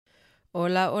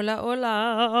Hola, hola,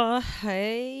 hola.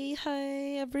 Hey,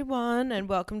 everyone, and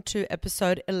welcome to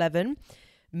episode 11,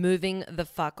 Moving the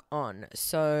Fuck On.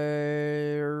 So,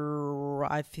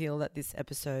 I feel that this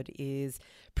episode is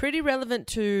pretty relevant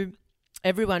to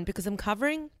everyone because I'm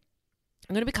going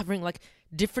to be covering like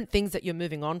different things that you're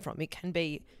moving on from. It can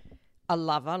be a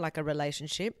lover, like a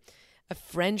relationship, a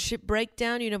friendship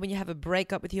breakdown, when you have a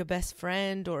breakup with your best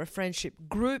friend, or a friendship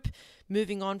group,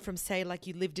 moving on from, say, like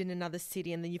you lived in another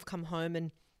city and then you've come home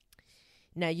and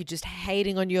now you're just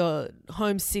hating on your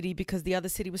home city because the other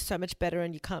city was so much better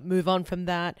and you can't move on from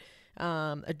that.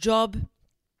 A job,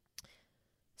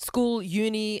 school,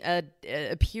 uni, a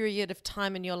period of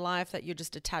time in your life that you're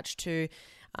just attached to.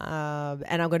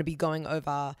 And I'm going to be going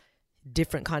over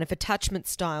different kind of attachment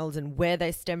styles and where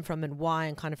they stem from and why,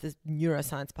 and kind of the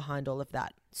neuroscience behind all of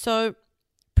that. So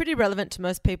pretty relevant to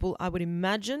most people, I would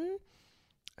imagine.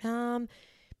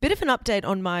 Bit of an update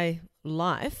on my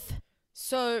life.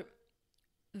 So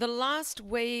the last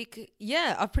week,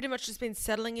 I've pretty much just been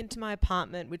settling into my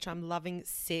apartment, which I'm loving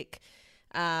sick.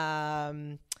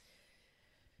 Trying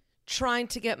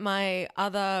to get my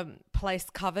other place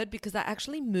covered because I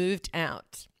actually moved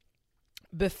out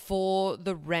before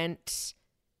the rent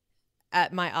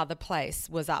at my other place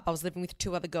was up. I was living with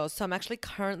two other girls, so I'm actually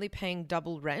currently paying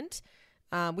double rent,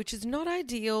 which is not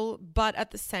ideal, but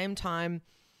at the same time,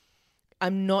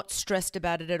 I'm not stressed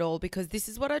about it at all because this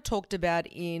is what I talked about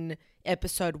in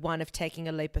episode 1 of Taking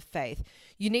a Leap of Faith.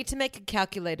 You need to make a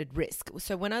calculated risk.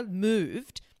 So when I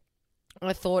moved,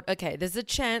 I thought, okay, there's a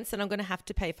chance that I'm going to have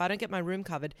to pay, if I don't get my room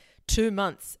covered, 2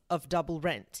 months of double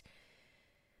rent.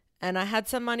 And I had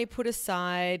some money put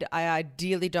aside. I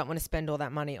ideally don't want to spend all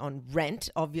that money on rent,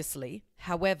 obviously.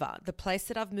 However, the place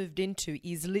that I've moved into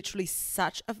is literally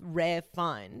such a rare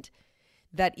find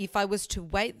that if I was to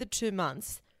wait the 2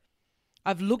 months,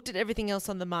 I've looked at everything else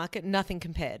on the market, nothing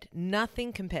compared.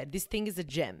 Nothing compared. This thing is a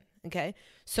gem, okay?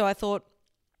 So I thought,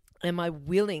 am I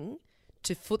willing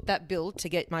to foot that bill to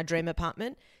get my dream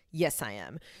apartment? Yes, I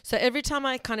am. So every time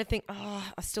I kind of think,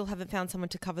 I still haven't found someone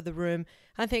to cover the room,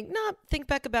 I think, think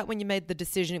back about when you made the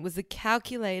decision. It was a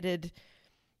calculated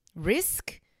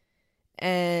risk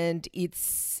and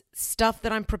it's stuff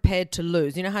that I'm prepared to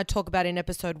lose. You know how I talk about in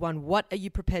episode 1, what are you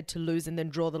prepared to lose, and then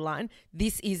draw the line?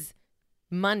 This is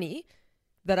money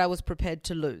that I was prepared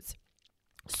to lose.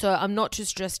 So I'm not too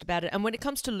stressed about it. And when it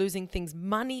comes to losing things,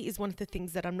 money is one of the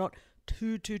things that I'm not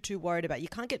too worried about. You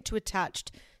can't get too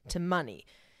attached to money.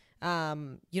 You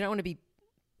don't want to be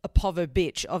a povo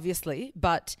bitch, obviously,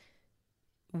 but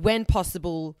when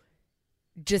possible,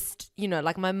 just,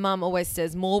 like my mum always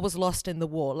says, more was lost in the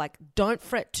war. Like, don't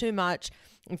fret too much.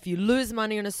 If you lose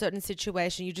money in a certain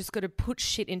situation, you just got to put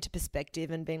shit into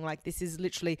perspective and being like, this is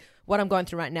literally what I'm going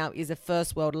through right now is a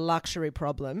first world luxury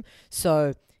problem.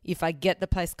 So if I get the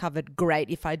place covered, great.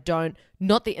 If I don't,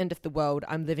 not the end of the world.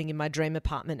 I'm living in my dream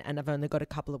apartment and I've only got a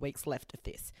couple of weeks left of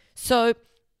this. So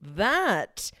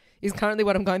that is currently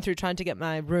what I'm going through, trying to get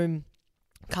my room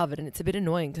covered. And it's a bit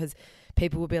annoying because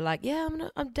people will be like, yeah,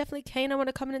 I'm definitely keen. I want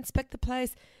to come and inspect the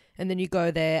place. And then you go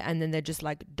there and then they're just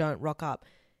like, don't rock up.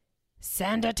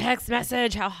 Send a text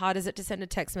message. How hard is it to send a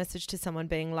text message to someone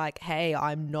being like, hey,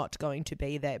 I'm not going to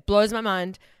be there? Blows my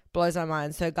mind.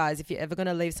 So guys, if you're ever going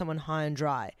to leave someone high and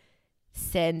dry,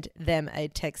 send them a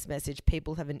text message.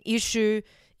 People have an issue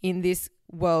in this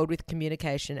world with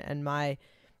communication, and my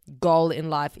goal in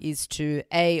life is to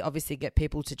A, obviously get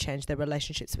people to change their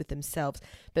relationships with themselves,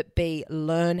 but B,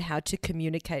 learn how to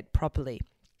communicate properly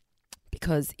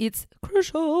because it's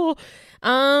crucial.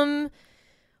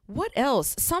 What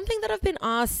else? Something that I've been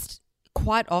asked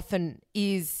quite often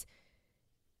is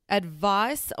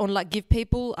advice on, like, give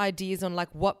people ideas on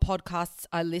like what podcasts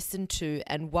I listen to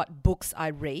and what books I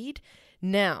read.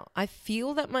 Now, I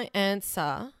feel that my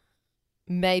answer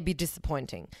may be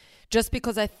disappointing just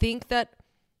because I think that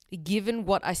given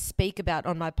what I speak about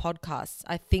on my podcasts,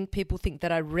 I think people think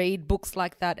that I read books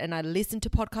like that and I listen to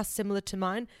podcasts similar to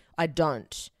mine. I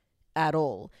don't at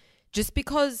all. Just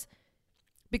because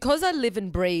I live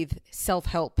and breathe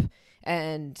self-help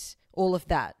and all of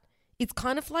that, it's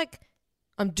kind of like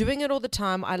I'm doing it all the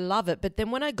time. I love it. But then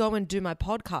when I go and do my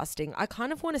podcasting, I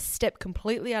kind of want to step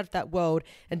completely out of that world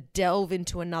and delve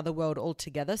into another world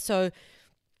altogether. So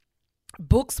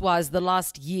books-wise, the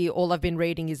last year, all I've been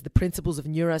reading is the principles of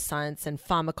neuroscience and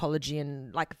pharmacology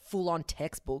and like full-on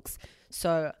textbooks.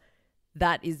 So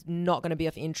that is not going to be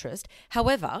of interest.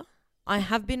 However, I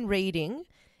have been reading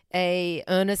a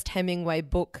Ernest Hemingway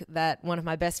book that one of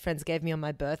my best friends gave me on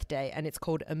my birthday, and it's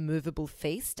called A Movable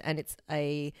Feast, and it's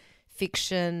a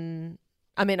non-fiction,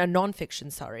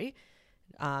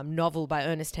 novel by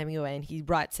Ernest Hemingway, and he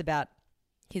writes about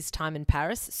his time in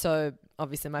Paris. So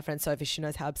obviously my friend Sophie, she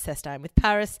knows how obsessed I am with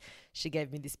Paris. She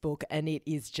gave me this book and it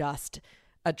is just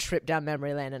a trip down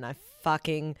memory lane and I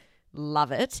fucking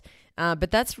love it.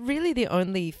 But that's really the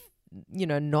only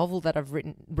novel that I've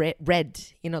read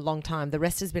in a long time. The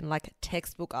rest has been like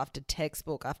textbook after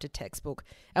textbook after textbook.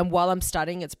 And while I'm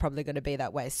studying, it's probably going to be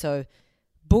that way. So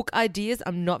book ideas,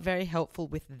 I'm not very helpful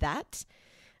with that.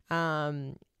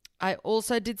 I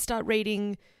also did start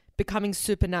reading Becoming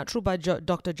Supernatural by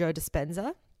Dr. Joe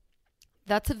Dispenza.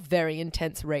 That's a very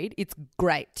intense read. It's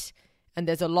great. And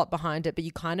there's a lot behind it, but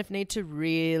you kind of need to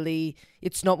really,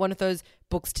 it's not one of those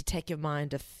books to take your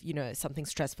mind off, something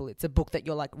stressful. It's a book that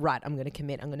you're like, right, I'm going to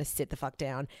commit. I'm going to sit the fuck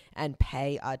down and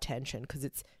pay attention because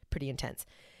it's pretty intense.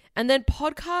 And then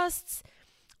podcasts,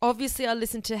 obviously I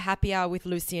listen to Happy Hour with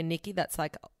Lucy and Nikki. That's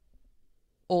like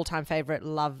all-time favorite.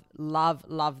 Love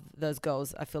those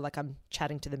girls. I feel like I'm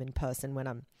chatting to them in person when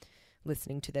I'm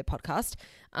listening to their podcast.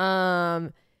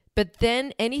 But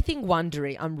then anything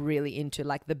Wondery, I'm really into,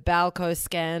 like the Balco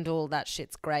Scandal, that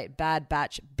shit's great. Bad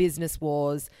Batch, Business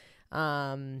Wars.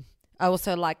 I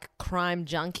also like Crime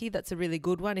Junkie. That's a really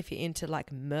good one. If you're into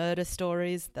like murder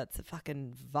stories, that's a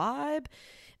fucking vibe.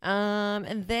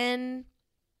 And then,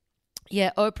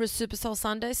 Oprah's Super Soul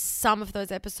Sunday. Some of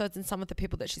those episodes and some of the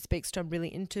people that she speaks to, I'm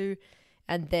really into.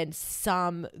 And then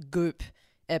some Goop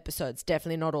episodes.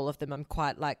 Definitely not all of them. I'm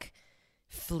quite like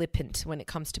flippant when it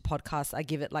comes to podcasts. I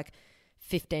give it like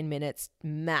 15 minutes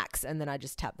max and then I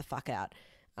just tap the fuck out.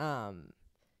 And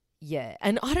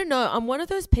I don't know, I'm one of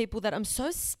those people that I'm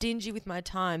so stingy with my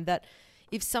time that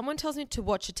if someone tells me to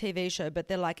watch a TV show but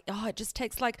they're like, it just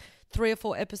takes like 3 or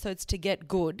 4 episodes to get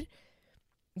good,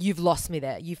 you've lost me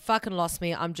there. You fucking lost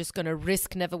me. I'm just going to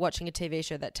risk never watching a TV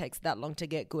show that takes that long to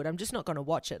get good. I'm just not going to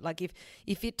watch it. Like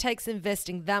if it takes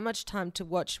investing that much time to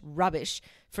watch rubbish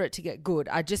for it to get good,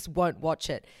 I just won't watch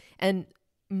it. And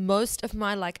most of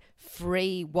my like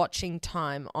free watching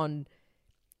time on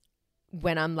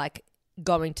when I'm like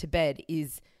going to bed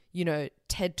is,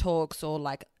 TED Talks or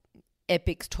like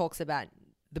Epics talks about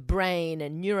the brain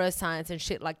and neuroscience and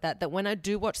shit like that, that when I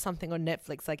do watch something on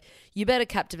Netflix, like you better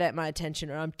captivate my attention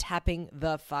or I'm tapping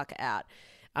the fuck out.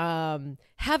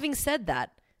 Having said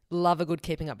that, love a good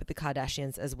Keeping Up with the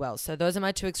Kardashians as well. So those are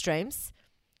my 2 extremes.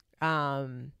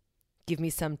 Give me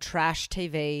some trash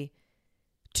TV,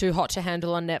 Too Hot to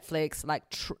Handle on Netflix.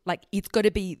 Like it's got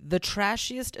to be the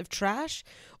trashiest of trash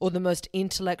or the most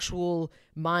intellectual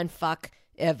mindfuck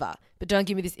ever. But don't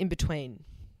give me this in between.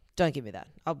 Don't give me that.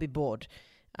 I'll be bored.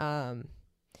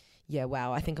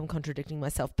 Wow, I think I'm contradicting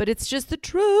myself, but it's just the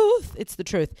truth. It's the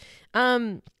truth.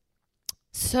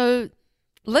 So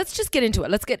let's just get into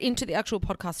it. Let's get into the actual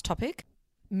podcast topic,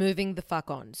 moving the fuck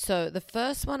on. So the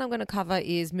first one I'm going to cover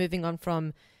is moving on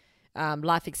from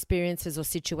life experiences or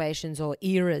situations or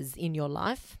eras in your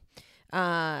life.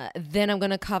 Then I'm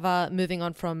going to cover moving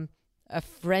on from a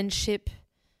friendship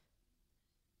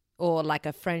or like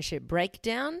a friendship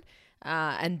breakdown,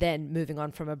 and then moving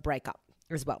on from a breakup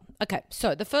as well. Okay,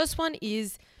 so the first one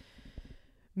is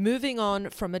moving on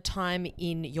from a time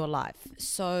in your life.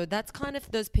 So that's kind of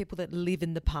those people that live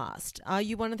in the past. Are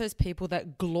you one of those people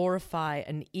that glorify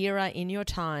an era in your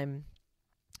time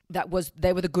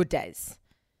they were the good days?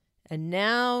 And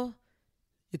now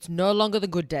it's no longer the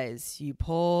good days. You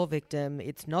poor victim.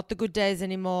 It's not the good days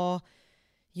anymore.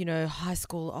 High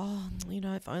school.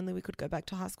 If only we could go back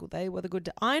to high school. They were the good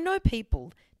days. I know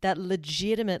people that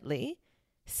legitimately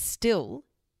still,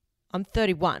 I'm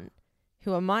 31,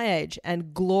 who are my age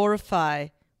and glorify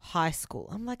high school.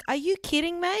 I'm like, are you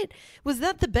kidding, mate? Was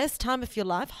that the best time of your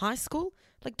life, high school?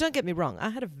 Like, don't get me wrong. I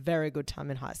had a very good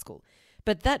time in high school.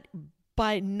 But that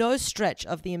by no stretch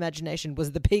of the imagination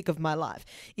was the peak of my life.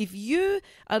 If you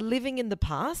are living in the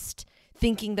past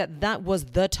thinking that that was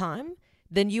the time,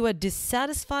 then you are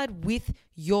dissatisfied with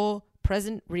your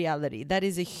present reality. That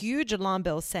is a huge alarm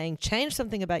bell saying change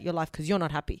something about your life because you're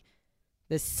not happy.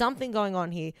 There's something going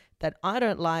on here that I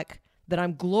don't like, that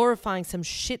I'm glorifying some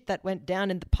shit that went down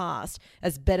in the past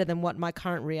as better than what my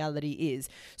current reality is.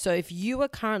 So if you are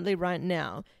currently right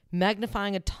now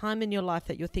magnifying a time in your life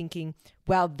that you're thinking,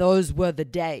 wow, those were the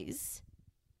days,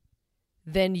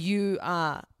 then you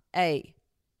are A,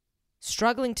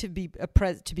 struggling to be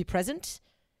present,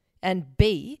 and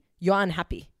B, you're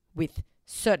unhappy with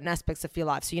certain aspects of your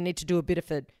life. So you need to do a bit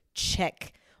of a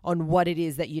check on what it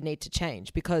is that you need to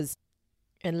change, because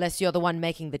unless you're the one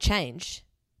making the change,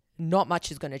 not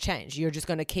much is going to change. You're just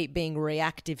going to keep being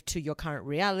reactive to your current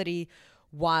reality,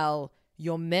 while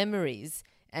your memories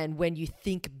and when you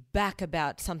think back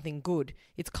about something good,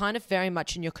 it's kind of very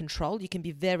much in your control. You can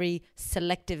be very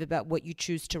selective about what you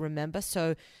choose to remember.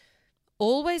 So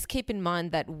always keep in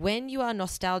mind that when you are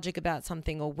nostalgic about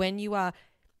something or when you are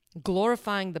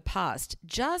glorifying the past,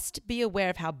 just be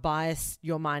aware of how biased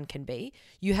your mind can be.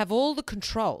 You have all the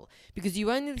control because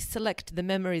you only select the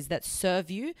memories that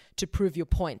serve you to prove your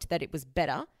point that it was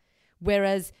better.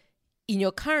 Whereas in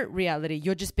your current reality,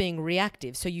 you're just being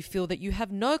reactive. So you feel that you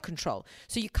have no control.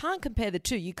 So you can't compare the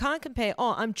two. You can't compare,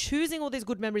 oh, I'm choosing all these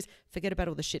good memories. Forget about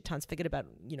all the shit times. Forget about,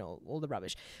 all the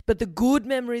rubbish. But the good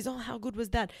memories, oh, how good was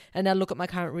that? And now look at my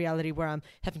current reality where I'm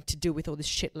having to deal with all this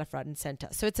shit left, right, and center.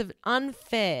 So it's an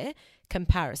unfair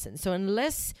comparison. So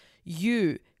unless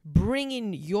you bring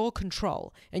in your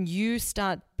control and you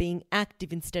start being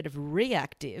active instead of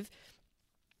reactive,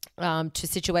 to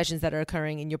situations that are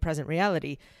occurring in your present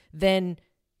reality, then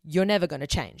you're never going to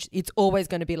change. It's always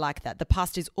going to be like that. The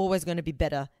past is always going to be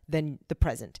better than the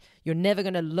present. You're never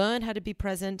going to learn how to be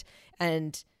present,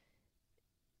 and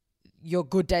your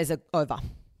good days are over.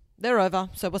 They're over.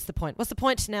 So what's the point? What's the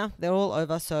point now? They're all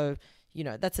over. So,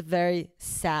 that's a very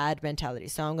sad mentality.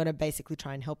 So I'm going to basically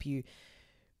try and help you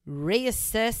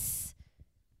reassess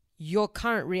your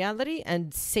current reality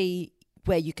and see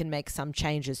where you can make some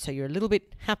changes so you're a little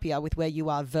bit happier with where you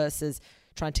are versus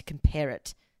trying to compare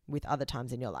it with other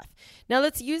times in your life. Now,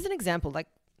 let's use an example. Like,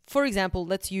 for example,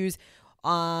 let's use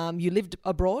you lived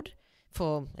abroad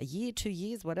for a year, 2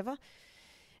 years, whatever,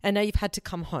 and now you've had to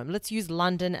come home. Let's use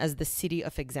London as the city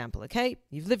of example, okay?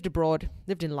 You've lived abroad,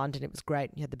 lived in London. It was great.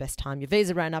 You had the best time. Your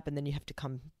visa ran up, and then you have to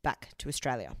come back to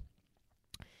Australia.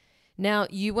 Now,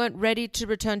 you weren't ready to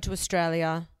return to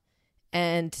Australia,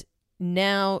 and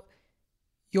now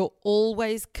you're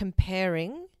always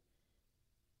comparing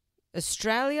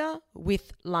Australia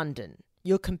with London.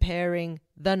 You're comparing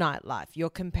the nightlife. You're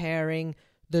comparing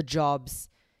the jobs,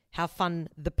 how fun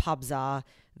the pubs are,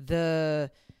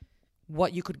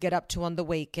 what you could get up to on the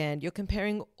weekend. You're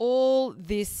comparing all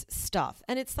this stuff.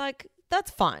 And it's like,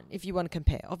 that's fine if you want to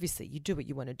compare. Obviously, you do what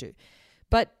you want to do.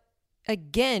 But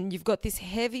again, you've got this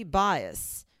heavy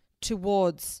bias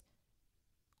towards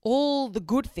all the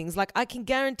good things. Like, I can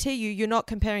guarantee you're not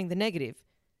comparing the negative.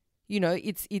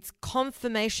 It's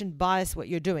confirmation bias what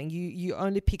you're doing. You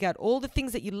only pick out all the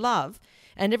things that you love,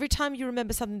 and every time you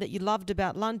remember something that you loved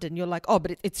about London, you're like, oh,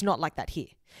 but it's not like that here.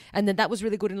 And then that was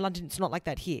really good in London, it's not like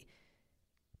that here.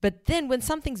 But then when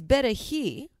something's better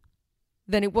here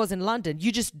than it was in London,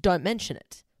 you just don't mention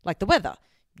it. Like the weather,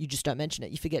 you just don't mention it.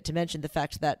 You forget to mention the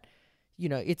fact that,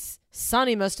 it's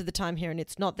sunny most of the time here and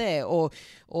it's not there, or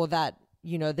that,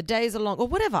 the days are long, or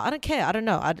whatever. I don't care. I don't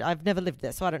know. I've never lived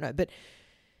there, so I don't know. But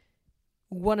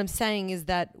what I'm saying is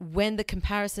that when the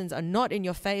comparisons are not in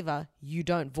your favor, you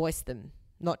don't voice them,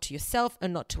 not to yourself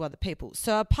and not to other people.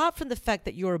 So apart from the fact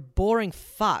that you're a boring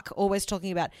fuck, always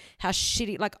talking about how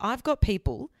shitty, like I've got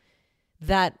people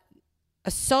that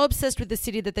are so obsessed with the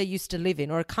city that they used to live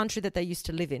in or a country that they used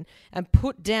to live in and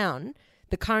put down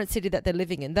the current city that they're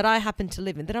living in, that I happen to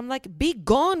live in, that I'm like, be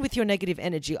gone with your negative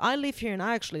energy. I live here and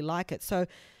I actually like it. So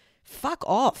fuck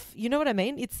off. You know what I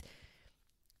mean?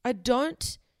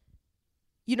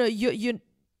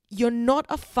 You're not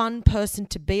a fun person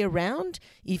to be around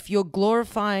if you're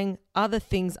glorifying other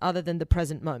things other than the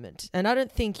present moment. And I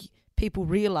don't think people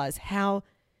realize how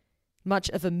much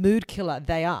of a mood killer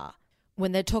they are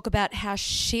when they talk about how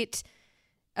shit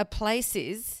a place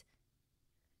is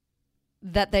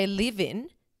that they live in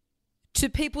to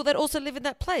people that also live in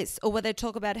that place, or where they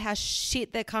talk about how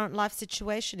shit their current life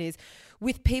situation is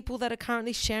with people that are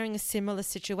currently sharing a similar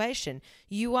situation.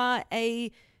 You are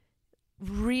a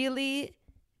really,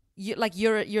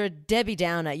 you're a Debbie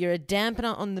Downer. You're a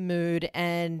dampener on the mood,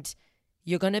 and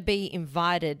you're going to be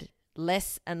invited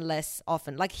less and less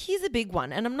often. Like, here's a big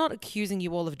one, and I'm not accusing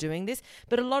you all of doing this,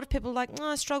 but a lot of people are like,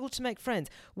 I struggle to make friends.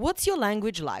 What's your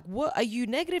language like? What are you,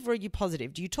 negative or are you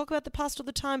positive? Do you talk about the past all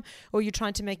the time, or are you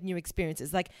trying to make new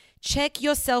experiences? Like, check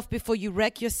yourself before you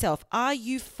wreck yourself. Are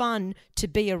you fun to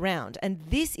be around? And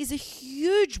this is a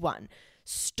huge one.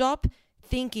 Stop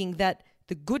thinking that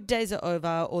the good days are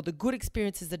over or the good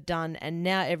experiences are done and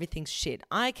now everything's shit.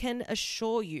 I can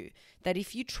assure you that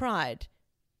if you tried,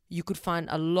 you could find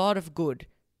a lot of good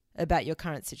about your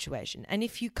current situation. And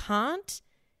if you can't,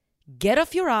 get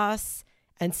off your ass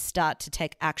and start to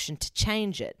take action to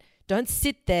change it. Don't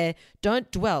sit there, don't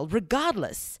dwell,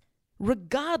 regardless.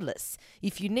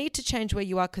 If you need to change where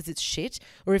you are because it's shit,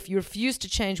 or if you refuse to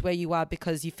change where you are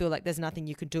because you feel like there's nothing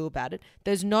you can do about it,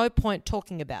 there's no point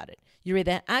talking about it. You're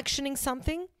either actioning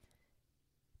something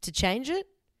to change it,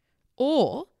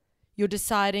 or you're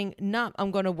deciding, nah,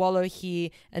 I'm going to wallow here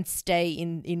and stay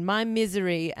in my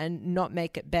misery and not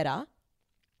make it better.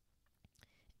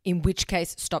 In which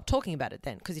case, stop talking about it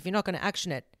then. Because if you're not going to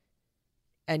action it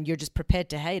and you're just prepared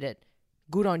to hate it,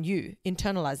 good on you.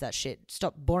 Internalize that shit.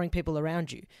 Stop boring people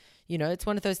around you. You know, it's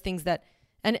one of those things that,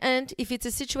 and if it's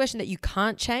a situation that you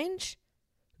can't change,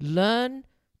 learn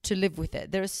to live with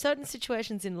it. There are certain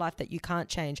situations in life that you can't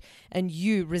change, and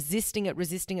you resisting it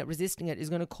is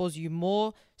going to cause you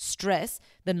more stress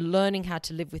than learning how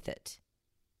to live with it.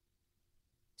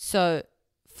 So,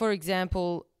 for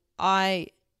example, I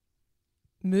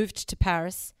moved to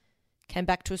Paris, came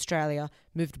back to Australia,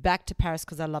 moved back to Paris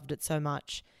because I loved it so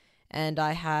much. And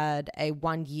I had a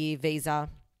 1-year visa,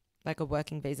 like a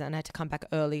working visa, and I had to come back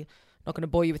early. Not going to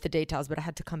bore you with the details, but I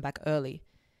had to come back early.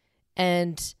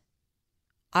 And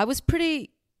I was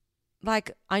pretty,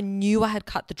 I knew I had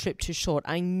cut the trip too short.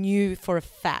 I knew for a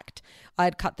fact I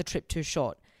had cut the trip too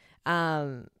short.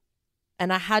 And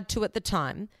I had to at the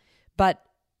time, but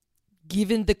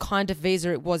given the kind of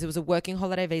visa it was a working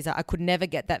holiday visa. I could never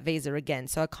get that visa again.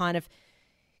 So I kind of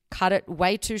cut it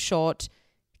way too short,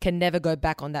 can never go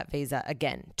back on that visa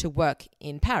again to work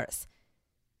in Paris.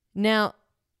 Now,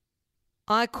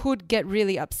 I could get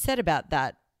really upset about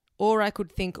that, or I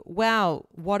could think, wow,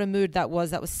 what a mood that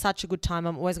was. That was such a good time.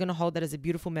 I'm always going to hold that as a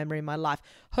beautiful memory in my life.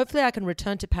 Hopefully I can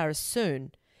return to Paris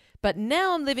soon. But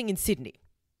now I'm living in Sydney.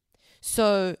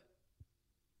 So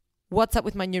what's up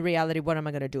with my new reality? What am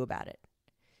I going to do about it?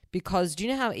 Because do you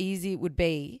know how easy it would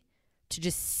be to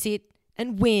just sit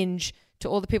and whinge to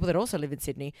all the people that also live in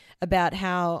Sydney about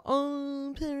how,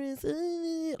 oh, Paris,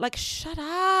 shut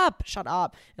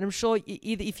up. And I'm sure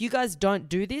either if you guys don't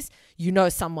do this, you know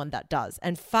someone that does.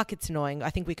 And fuck, it's annoying.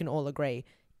 I think we can all agree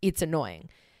it's annoying.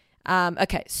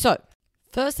 Okay, so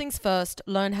first things first,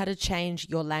 learn how to change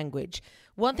your language.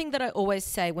 One thing that I always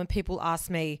say when people ask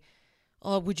me,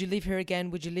 oh, would you live here again?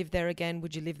 Would you live there again?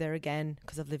 Would you live there again?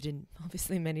 Because I've lived in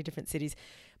obviously many different cities.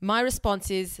 My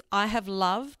response is, I have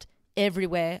loved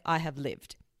everywhere I have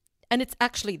lived. And it's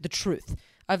actually the truth.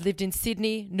 I've lived in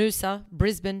Sydney, Noosa,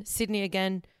 Brisbane, Sydney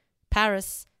again,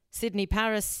 Paris, Sydney,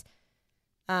 Paris,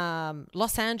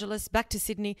 Los Angeles, back to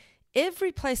Sydney.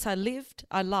 Every place I lived,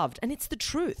 I loved. And it's the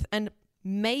truth. And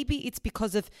maybe it's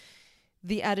because of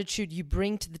the attitude you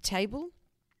bring to the table,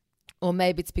 or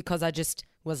maybe it's because I just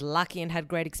was lucky and had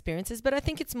great experiences, but I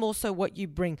think it's more so what you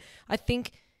bring. I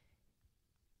think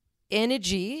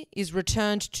energy is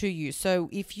returned to you. So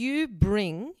if you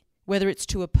bring, whether it's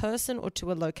to a person or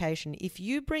to a location, if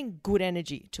you bring good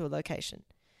energy to a location,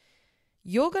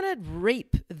 you're going to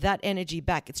reap that energy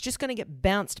back. It's just going to get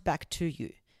bounced back to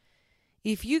you.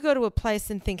 If you go to a place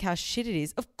and think how shit it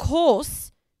is, of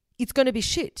course it's going to be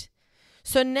shit.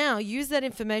 So now use that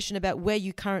information about where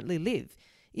you currently live.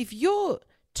 If you're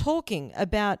talking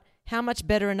about how much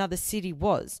better another city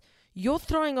was, you're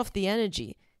throwing off the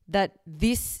energy that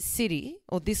this city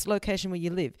or this location where you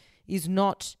live is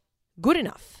not good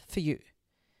enough for you.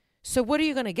 So what are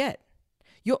you going to get?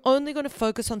 You're only going to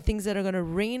focus on things that are going to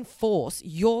reinforce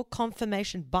your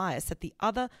confirmation bias that the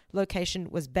other location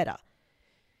was better.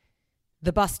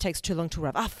 The bus takes too long to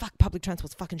arrive. Fuck, public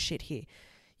transport's fucking shit here.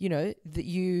 You know, that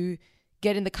you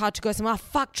get in the car to go somewhere,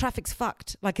 fuck, traffic's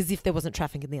fucked. Like as if there wasn't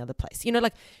traffic in the other place. You know,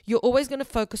 like you're always going to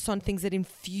focus on things that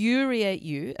infuriate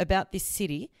you about this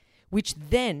city, which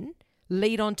then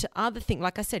lead on to other things.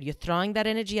 Like I said, you're throwing that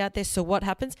energy out there. So what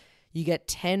happens? You get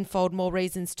tenfold more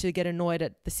reasons to get annoyed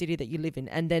at the city that you live in.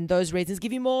 And then those reasons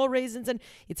give you more reasons and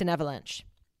it's an avalanche.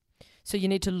 So you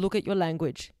need to look at your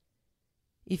language.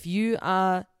 If you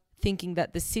are thinking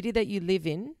that the city that you live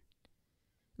in,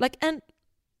 and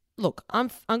look, I'm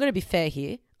going to be fair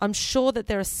here. I'm sure that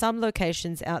there are some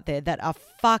locations out there that are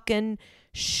fucking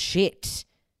shit.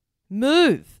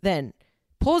 Move then.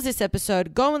 Pause this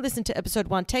episode, go and listen to episode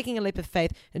 1, Taking a Leap of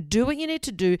Faith, and do what you need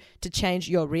to do to change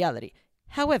your reality.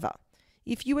 However,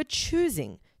 if you are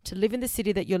choosing to live in the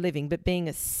city that you're living but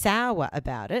being sour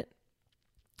about it,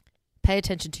 pay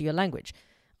attention to your language.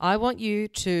 I want you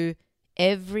to,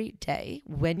 every day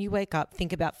when you wake up,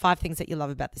 think about 5 things that you love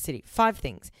about the city. 5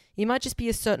 things. It might just be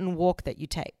a certain walk that you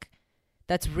take.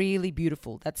 That's really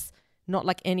beautiful. That's not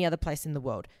like any other place in the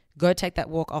world. Go take that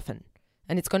walk often.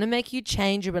 And it's going to make you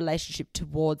change your relationship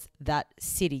towards that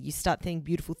city. You start thinking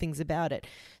beautiful things about it.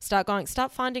 Start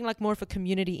finding like more of a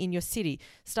community in your city.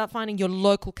 Start finding your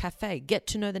local cafe. Get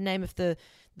to know the name of the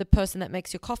person that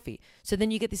makes your coffee. So then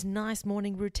you get this nice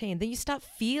morning routine. Then you start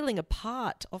feeling a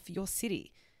part of your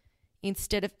city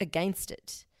instead of against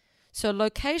it. So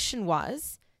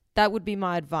location-wise, that would be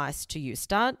my advice to you.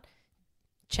 Start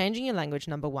changing your language,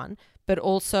 number 1, but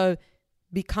also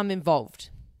become involved.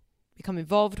 Become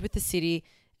involved with the city,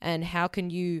 and how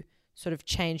can you sort of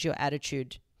change your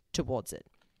attitude towards it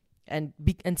and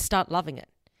start loving it.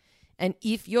 And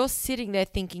if you're sitting there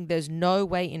thinking there's no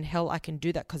way in hell I can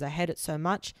do that because I hate it so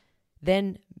much,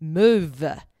 then move.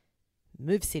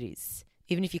 move cities.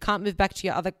 Even if you can't move back to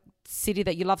your other city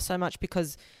that you love so much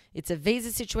because it's a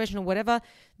visa situation or whatever,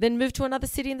 then move to another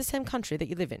city in the same country that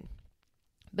you live in.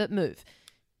 But move.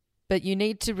 But you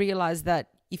need to realize that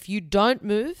if you don't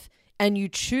move and you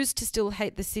choose to still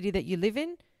hate the city that you live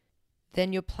in,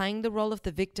 then you're playing the role of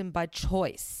the victim by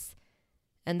choice.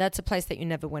 And that's a place that you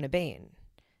never want to be in.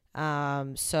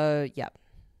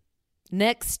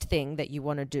 Next thing that you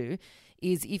want to do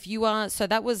is if you are,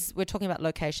 we're talking about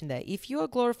location there. If you are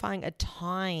glorifying a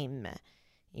time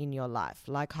in your life,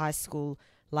 like high school,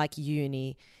 like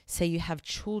uni, say you have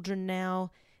children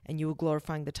now and you were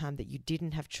glorifying the time that you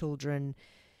didn't have children,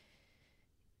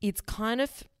 it's kind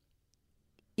of,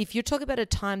 if you're talking about a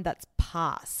time that's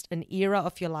past, an era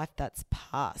of your life that's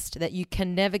past, that you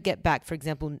can never get back. For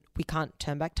example, we can't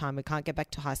turn back time. We can't get back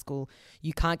to high school.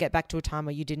 You can't get back to a time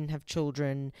where you didn't have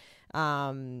children,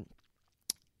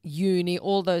 uni,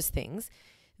 all those things.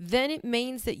 Then it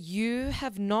means that you're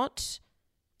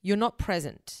not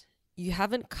present. You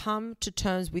haven't come to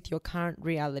terms with your current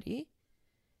reality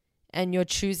and you're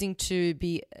choosing to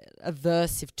be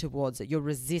aversive towards it. You're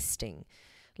resisting.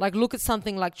 Like, look at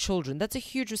something like children. That's a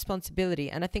huge responsibility.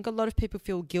 And I think a lot of people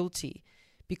feel guilty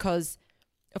because,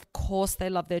 of course, they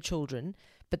love their children,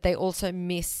 but they also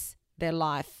miss their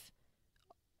life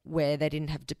where they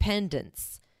didn't have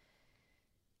dependence.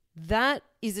 That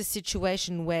is a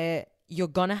situation where you're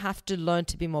going to have to learn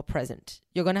to be more present.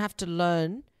 You're going to have to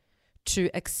learn to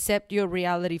accept your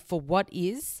reality for what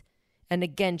is. And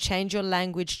again, change your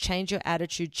language, change your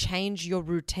attitude, change your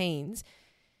routines,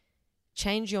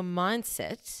 change your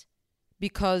mindset,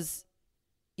 because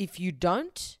if you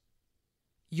don't,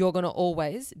 you're going to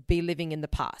always be living in the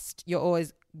past. You're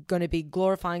always going to be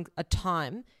glorifying a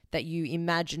time that you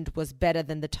imagined was better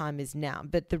than the time is now.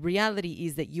 But the reality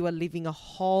is that you are living a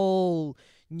whole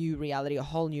new reality, a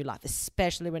whole new life,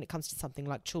 especially when it comes to something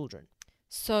like children.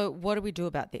 So what do we do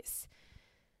about this?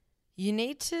 You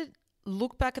need to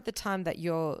look back at the time that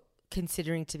you're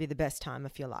considering to be the best time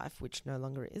of your life, which no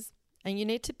longer is. And you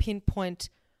need to pinpoint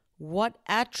what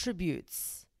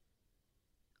attributes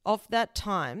of that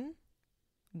time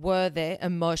were there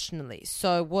emotionally.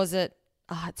 So was it,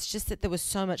 it's just that there was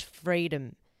so much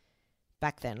freedom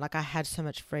back then. Like, I had so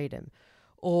much freedom.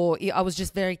 Or I was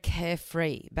just very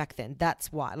carefree back then.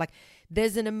 That's why. Like,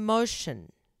 there's an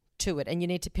emotion to it and you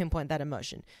need to pinpoint that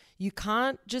emotion. You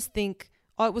can't just think,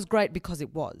 oh, it was great because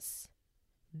it was.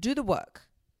 Do the work.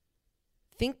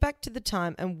 Think back to the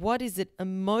time and what is it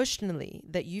emotionally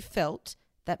that you felt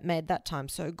that made that time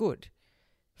so good?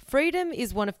 Freedom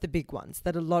is one of the big ones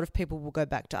that a lot of people will go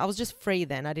back to. I was just free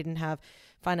then. I didn't have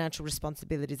financial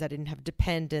responsibilities. I didn't have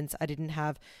dependence. I didn't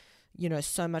have,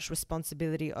 so much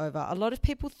responsibility over. A lot of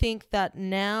people think that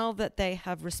now that they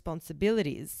have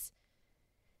responsibilities,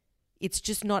 it's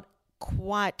just not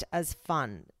quite as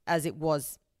fun as it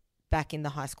was back in the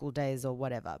high school days or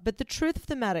whatever. But the truth of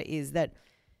the matter is that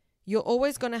you're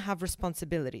always going to have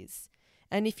responsibilities.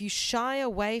 And if you shy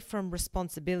away from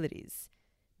responsibilities,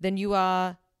 then you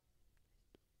are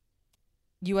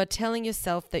telling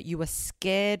yourself that you are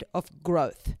scared of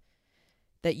growth,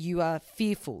 that you are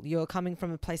fearful, you're coming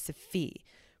from a place of fear.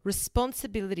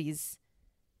 Responsibilities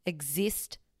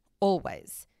exist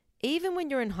always. Even when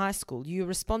you're in high school, your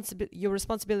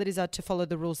responsibilities are to follow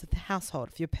the rules of the household,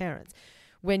 of your parents.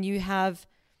 When you have,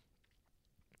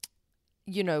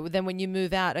 then when you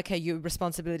move out, okay, your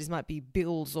responsibilities might be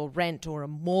bills or rent or a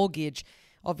mortgage.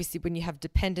 Obviously, when you have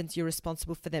dependents, you're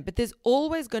responsible for them. But there's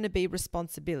always going to be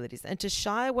responsibilities. And to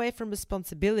shy away from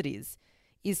responsibilities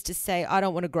is to say, I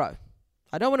don't want to grow.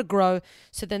 I don't want to grow.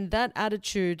 So then that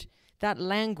attitude, that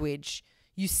language,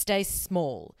 you stay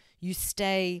small. You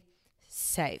stay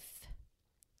safe.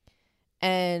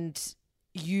 And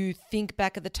you think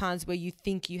back at the times where you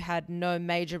think you had no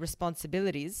major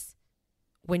responsibilities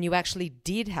when you actually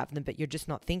did have them, but you're just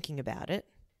not thinking about it.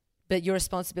 But your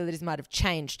responsibilities might have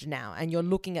changed now, and you're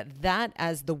looking at that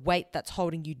as the weight that's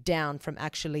holding you down from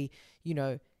actually,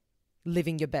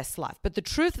 living your best life. But the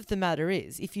truth of the matter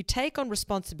is, if you take on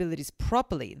responsibilities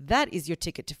properly, that is your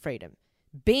ticket to freedom.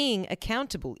 Being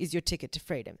accountable is your ticket to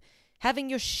freedom. Having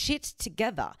your shit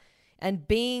together and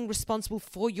being responsible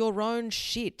for your own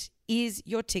shit is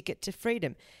your ticket to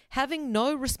freedom. Having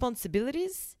no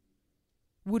responsibilities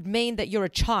would mean that you're a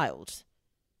child,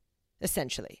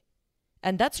 essentially.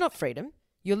 And that's not freedom.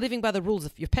 You're living by the rules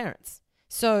of your parents.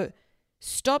 So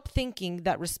stop thinking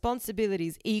that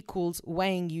responsibilities equals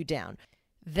weighing you down.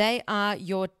 They are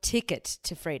your ticket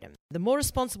to freedom. The more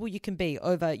responsible you can be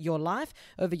over your life,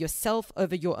 over yourself,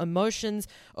 over your emotions,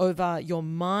 over your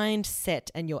mindset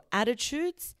and your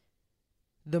attitudes,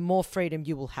 the more freedom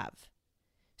you will have.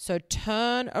 So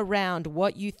turn around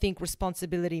what you think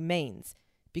responsibility means,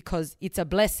 because it's a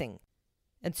blessing,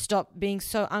 and stop being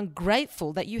so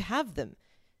ungrateful that you have them.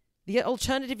 The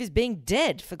alternative is being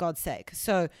dead, for God's sake.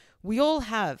 So we all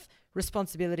have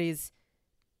responsibilities.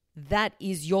 That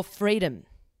is your freedom.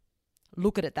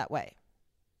 Look at it that way.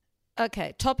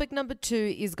 Okay, topic number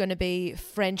 2 is going to be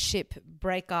friendship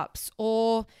breakups,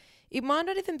 or it might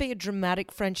not even be a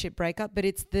dramatic friendship breakup, but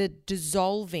it's the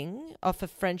dissolving of a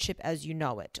friendship as you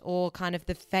know it, or kind of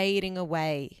the fading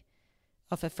away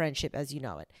of a friendship as you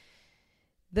know it.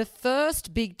 The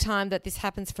first big time that this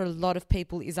happens for a lot of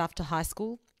people is after high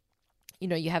school. You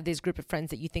know, you have this group of friends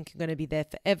that you think are going to be there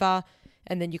forever,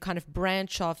 and then you kind of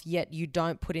branch off, yet you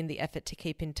don't put in the effort to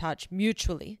keep in touch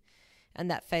mutually, and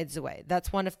that fades away.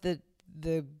 That's one of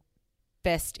the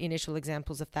best initial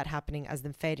examples of that happening, as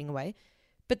them fading away.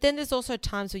 But then there's also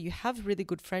times where you have really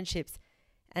good friendships,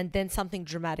 and then something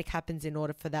dramatic happens in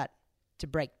order for that to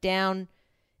break down,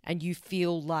 and you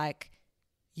feel like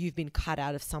you've been cut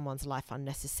out of someone's life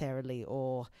unnecessarily,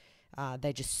 or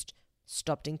they just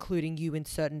stopped including you in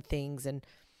certain things, and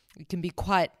it can be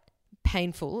quite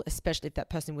painful, especially if that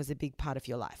person was a big part of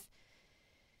your life.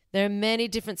 There are many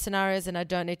different scenarios, and I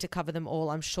don't need to cover them all.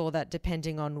 I'm sure that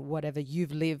depending on whatever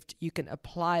you've lived, you can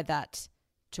apply that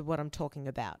to what I'm talking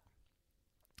about.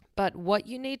 But what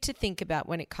you need to think about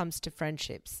when it comes to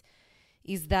friendships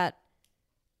is that,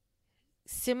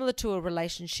 similar to a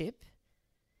relationship,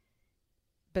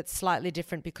 but slightly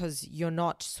different, because you're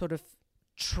not sort of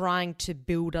trying to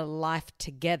build a life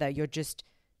together. You're just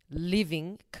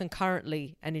living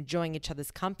concurrently and enjoying each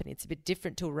other's company. It's a bit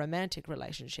different to a romantic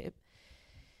relationship.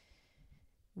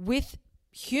 With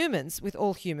humans, with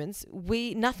all humans,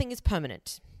 nothing is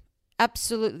permanent.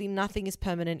 Absolutely nothing is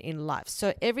permanent in life.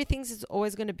 So everything is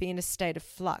always going to be in a state of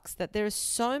flux, that there are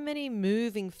so many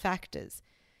moving factors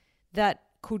that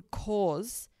could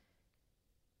cause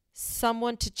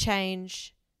someone to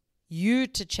change, you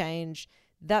to change,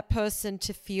 that person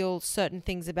to feel certain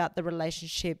things about the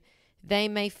relationship. They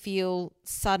may feel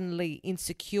suddenly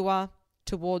insecure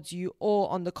towards you,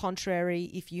 or on the contrary,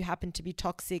 if you happen to be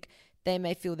toxic, they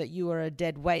may feel that you are a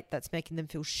dead weight that's making them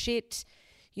feel shit.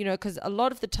 You know, because a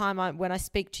lot of the time when I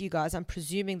speak to you guys, I'm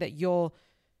presuming that you're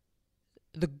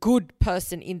the good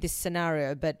person in this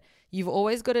scenario, but you've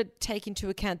always got to take into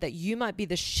account that you might be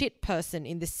the shit person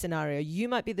in this scenario. You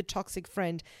might be the toxic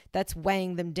friend that's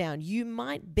weighing them down. You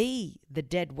might be the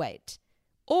dead weight,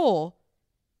 or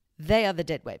they are the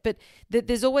dead weight. But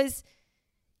there's always,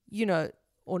 you know,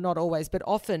 or not always, but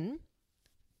often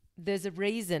there's a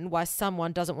reason why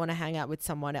someone doesn't want to hang out with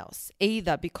someone else.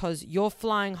 Either because you're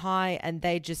flying high and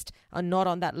they just are not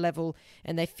on that level,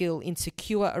 and they feel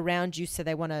insecure around you, so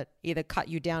they want to either cut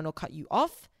you down or cut you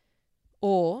off,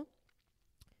 or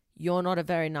you're not a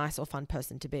very nice or fun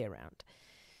person to be around.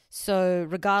 So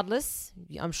regardless,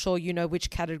 I'm sure you know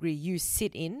which category you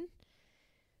sit in,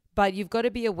 but you've got to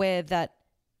be aware that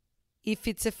if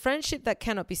it's a friendship that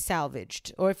cannot be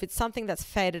salvaged, or if it's something that's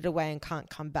faded away and can't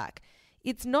come back,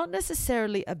 it's not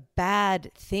necessarily a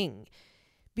bad thing.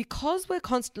 Because we're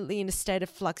constantly in a state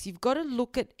of flux, you've got to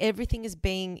look at everything as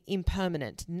being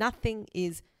impermanent. Nothing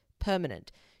is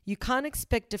permanent. You can't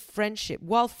expect a friendship,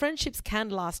 while friendships can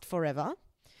last forever,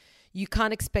 you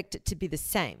can't expect it to be the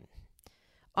same.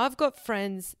 I've got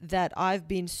friends that I've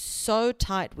been so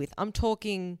tight with. I'm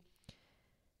talking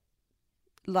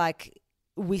like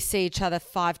we see each other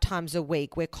 5 times a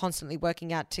week. We're constantly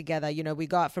working out together. You know, we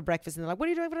go out for breakfast and they're like, what are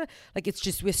you doing? Like, it's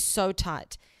just, we're so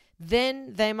tight.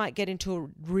 Then they might get into a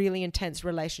really intense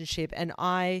relationship and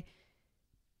I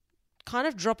kind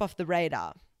of drop off the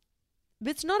radar.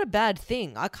 But it's not a bad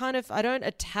thing. I don't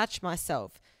attach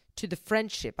myself to the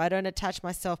friendship. I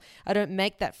don't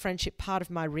make that friendship part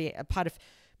of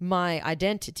my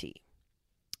identity.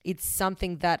 It's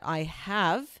something that I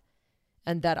have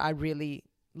and that I really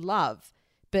love.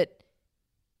 But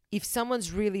if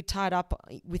someone's really tied up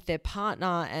with their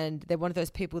partner and they're one of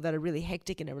those people that are really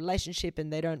hectic in a relationship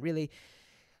and they don't really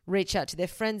reach out to their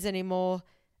friends anymore,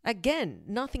 again,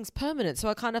 nothing's permanent. So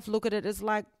I kind of look at it as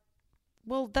like,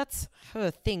 well, that's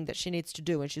her thing that she needs to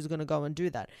do and she's going to go and do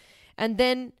that. And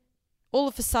then all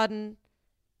of a sudden,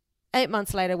 8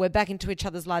 months later, we're back into each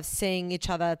other's lives, seeing each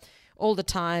other all the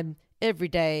time, every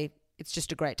day. It's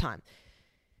just a great time.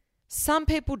 Some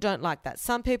people don't like that.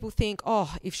 Some people think,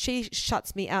 oh, if she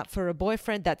shuts me out for a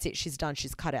boyfriend, that's it. She's done.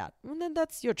 She's cut out. And then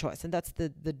that's your choice. And that's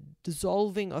the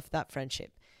dissolving of that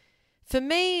friendship. For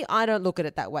me, I don't look at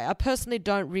it that way. I personally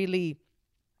don't really,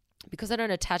 because I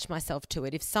don't attach myself to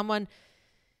it. If someone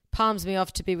palms me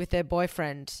off to be with their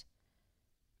boyfriend,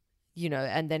 you know,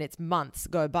 and then it's months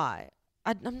go by,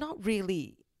 I'm not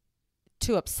really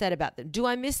too upset about them. Do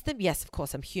I miss them? Yes, of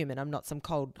course, I'm human. I'm not some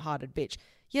cold-hearted bitch.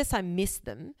 Yes, I miss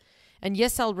them. And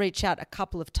yes, I'll reach out a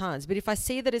couple of times. But if I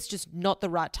see that it's just not the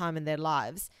right time in their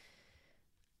lives,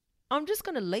 I'm just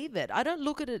going to leave it. I don't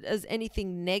look at it as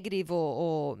anything negative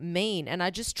or mean. And I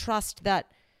just trust that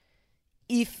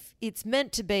if it's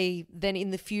meant to be, then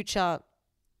in the future,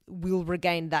 we'll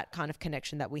regain that kind of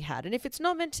connection that we had. And if it's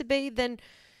not meant to be, then,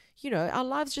 our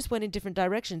lives just went in different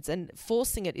directions, and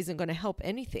forcing it isn't going to help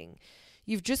anything.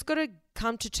 You've just got to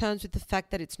come to terms with the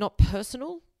fact that it's not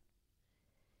personal.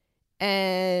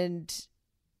 And,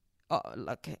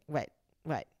 wait.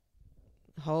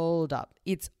 Hold up.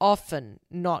 It's often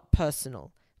not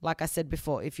personal. Like I said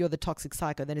before, if you're the toxic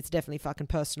psycho, then it's definitely fucking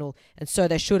personal. And so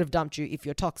they should have dumped you if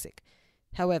you're toxic.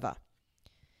 However,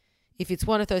 if it's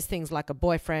one of those things like a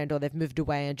boyfriend or they've moved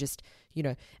away and just,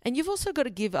 and you've also got to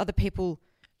give other people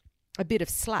a bit of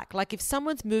slack. Like if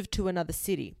someone's moved to another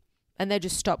city and they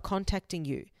just stop contacting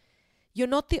you, you're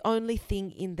not the only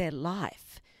thing in their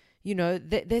life.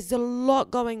 There's a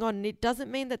lot going on, and it doesn't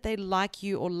mean that they like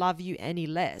you or love you any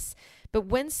less. But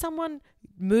when someone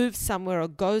moves somewhere or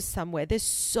goes somewhere, there's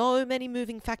so many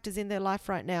moving factors in their life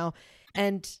right now.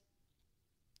 And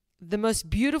the most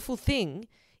beautiful thing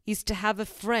is to have a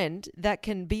friend that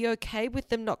can be okay with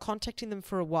them not contacting them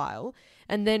for a while.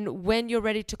 And then when you're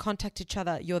ready to contact each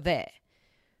other, you're there.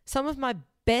 Some of my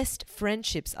best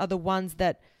friendships are the ones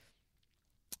that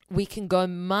we can go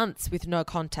months with no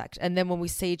contact. And then when we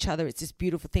see each other, it's this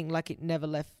beautiful thing, like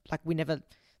we never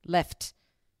left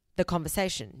the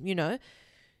conversation,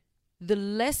 The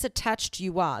less attached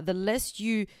you are, the less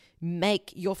you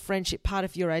make your friendship part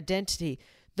of your identity,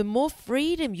 the more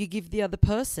freedom you give the other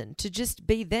person to just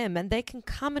be them, and they can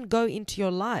come and go into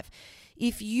your life.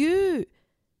 If you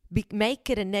make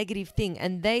it a negative thing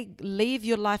and they leave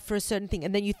your life for a certain thing,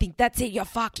 and then you think, that's it, you're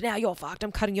fucked now, you're fucked,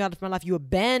 I'm cutting you out of my life, you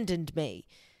abandoned me,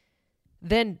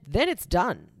 then it's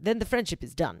done. Then the friendship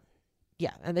is done.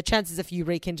 Yeah, and the chances of you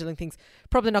rekindling things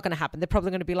probably not going to happen. They're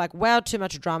probably going to be like, wow, too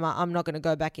much drama, I'm not going to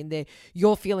go back in there.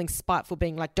 You're feeling spiteful,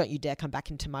 being like, don't you dare come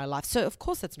back into my life. So of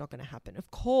course that's not going to happen.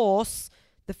 Of course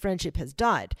the friendship has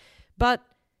died. But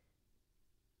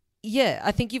yeah,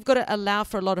 I think you've got to allow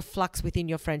for a lot of flux within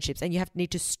your friendships, and you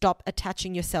need to stop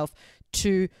attaching yourself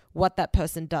to what that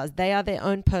person does. They are their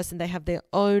own person. They have their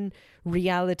own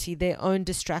reality, their own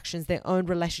distractions, their own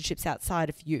relationships outside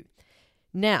of you.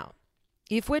 Now,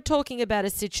 if we're talking about a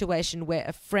situation where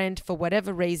a friend, for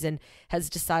whatever reason, has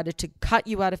decided to cut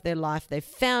you out of their life, they've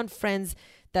found friends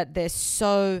that they're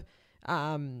so,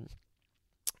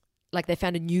 like they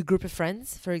found a new group of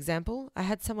friends, for example. I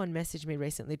had someone message me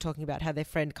recently talking about how their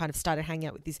friend kind of started hanging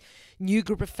out with this new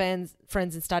group of friends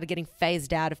and started getting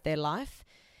phased out of their life.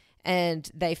 And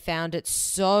they found it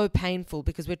so painful,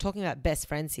 because we're talking about best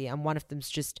friends here, and one of them's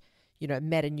just,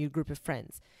 met a new group of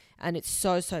friends. And it's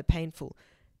so, so painful.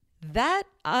 That,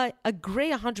 I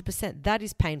agree 100%. That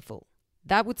is painful.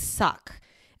 That would suck.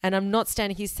 And I'm not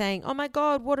standing here saying, oh my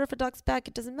God, water off a duck's back.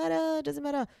 It doesn't matter. It doesn't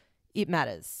matter. It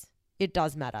matters. It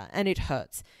does matter. And it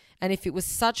hurts. And if it was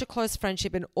such a close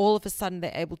friendship and all of a sudden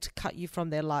they're able to cut you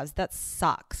from their lives, that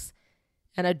sucks.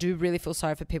 And I do really feel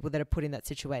sorry for people that are put in that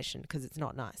situation, because it's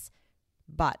not nice.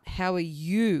 But how are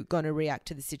you going to react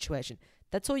to the situation?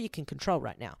 That's all you can control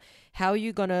right now. How are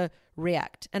you going to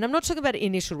react? And I'm not talking about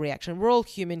initial reaction. We're all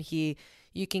human here.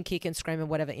 You can kick and scream and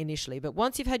whatever initially. But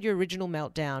once you've had your original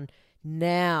meltdown,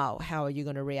 now how are you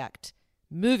going to react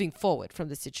moving forward from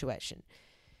the situation?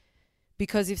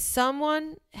 Because if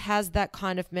someone has that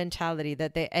kind of mentality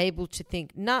that they're able to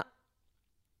think, nah,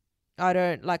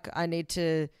 I need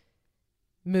to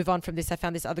move on from this. I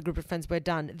found this other group of friends, we're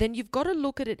done. Then you've got to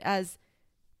look at it as,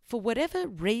 for whatever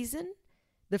reason,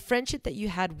 the friendship that you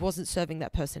had wasn't serving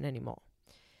that person anymore.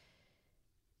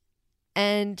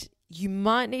 And you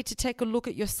might need to take a look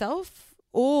at yourself,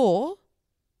 or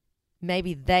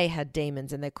maybe they had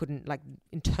demons and they couldn't, like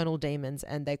internal demons,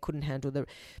 and they couldn't handle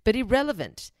but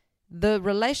irrelevant. The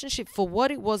relationship, for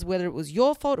what it was, whether it was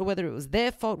your fault or whether it was their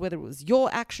fault, whether it was your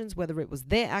actions, whether it was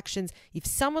their actions, if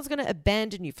someone's going to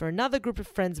abandon you for another group of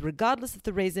friends, regardless of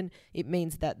the reason, it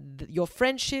means that your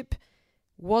friendship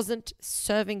wasn't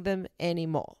serving them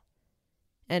anymore.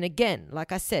 And again,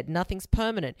 like I said, nothing's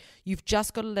permanent. You've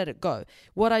just got to let it go.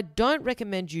 What I don't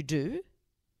recommend you do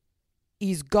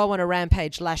is go on a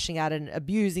rampage, lashing out and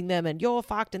abusing them, and you're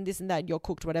fucked and this and that, and you're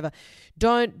cooked, whatever.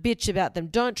 Don't bitch about them.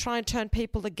 Don't try and turn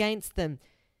people against them.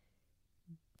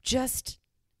 Just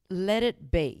let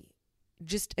it be.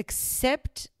 Just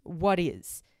accept what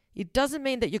is. It doesn't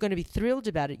mean that you're going to be thrilled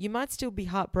about it. You might still be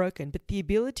heartbroken, but the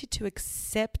ability to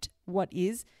accept what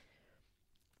is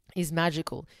is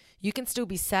magical. You can still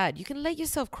be sad. You can let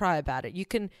yourself cry about it. You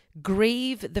can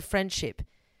grieve the friendship,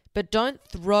 but don't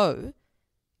throw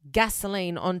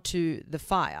gasoline onto the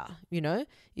fire.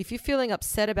 If you're feeling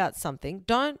upset about something,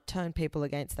 don't turn people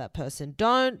against that person.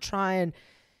 Don't try and,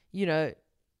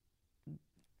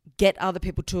 get other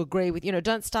people to agree with,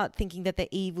 don't start thinking that they're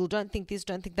evil. Don't think this,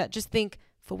 don't think that. Just think,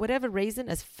 for whatever reason,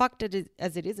 as fucked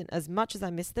as it is, and as much as I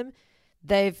miss them,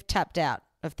 they've tapped out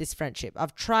of this friendship.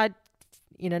 I've tried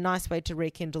in a nice way to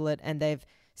rekindle it, and they've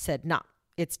said, nah,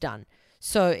 it's done.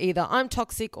 So either I'm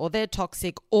toxic or they're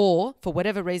toxic, or for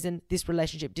whatever reason, this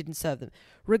relationship didn't serve them.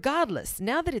 Regardless,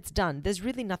 now that it's done, there's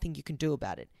really nothing you can do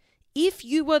about it. If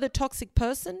you were the toxic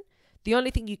person, the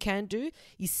only thing you can do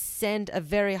is send a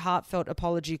very heartfelt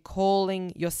apology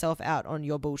calling yourself out on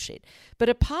your bullshit. But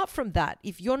apart from that,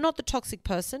 if you're not the toxic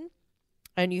person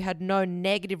and you had no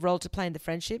negative role to play in the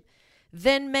friendship,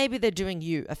 then maybe they're doing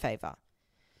you a favor.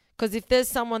 Because if there's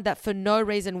someone that for no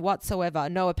reason whatsoever,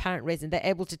 no apparent reason, they're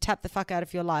able to tap the fuck out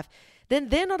of your life, then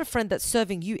they're not a friend that's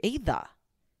serving you either.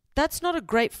 That's not a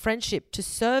great friendship to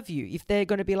serve you if they're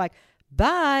going to be like,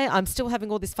 bye, I'm still having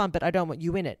all this fun, but I don't want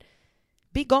you in it.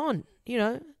 Be gone,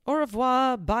 au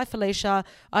revoir, bye Felicia.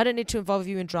 I don't need to involve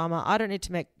you in drama. I don't need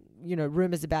to make,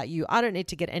 rumors about you. I don't need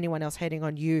to get anyone else hating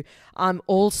on you. I'm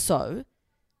also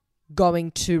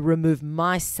going to remove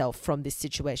myself from this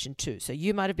situation too. So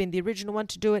you might have been the original one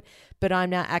to do it, but I'm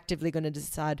now actively going to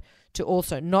decide to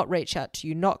also not reach out to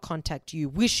you, not contact you,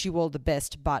 wish you all the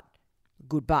best, but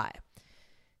goodbye.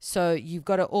 So you've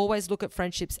got to always look at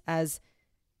friendships as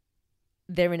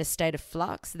they're in a state of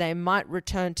flux. They might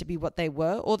return to be what they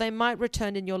were, or they might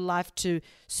return in your life to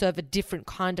serve a different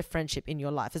kind of friendship in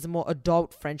your life as a more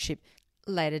adult friendship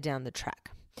later down the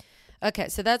track. Okay,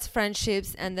 so that's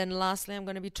friendships. And then lastly, I'm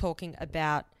going to be talking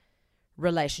about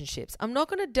relationships. I'm not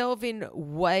going to delve in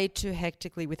way too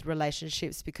hectically with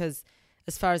relationships because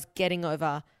as far as getting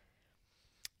over,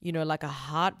 like a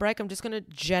heartbreak, I'm just going to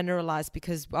generalize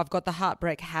because I've got the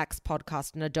Heartbreak Hacks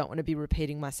podcast and I don't want to be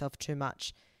repeating myself too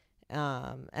much.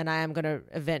 And I am going to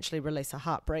eventually release a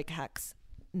Heartbreak Hacks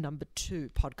number 2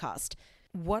 podcast.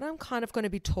 What I'm kind of going to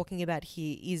be talking about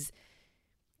here is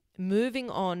moving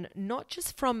on, not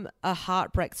just from a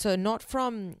heartbreak, so not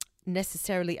from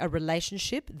necessarily a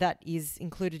relationship that is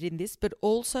included in this, but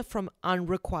also from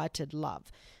unrequited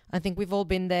love. I think we've all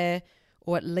been there,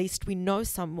 or at least we know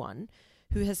someone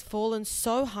who has fallen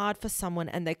so hard for someone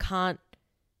and they can't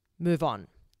move on.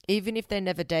 Even if they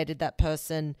never dated that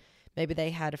person, maybe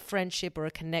they had a friendship or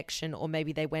a connection, or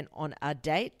maybe they went on a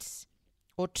date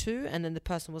or 2 and then the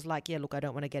person was like, yeah, look, I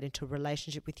don't want to get into a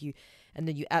relationship with you, and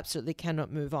then you absolutely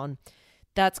cannot move on.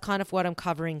 That's kind of what I'm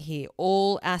covering here.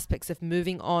 All aspects of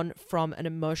moving on from an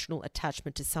emotional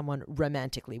attachment to someone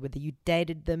romantically, whether you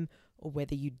dated them or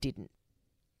whether you didn't.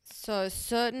 So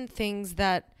certain things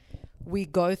that we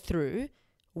go through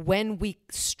when we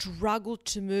struggle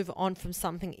to move on from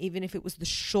something, even if it was the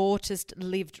shortest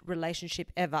lived relationship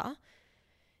ever,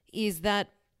 is that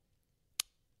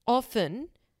often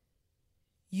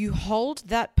you hold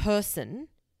that person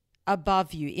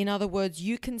above you. In other words,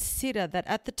 you consider that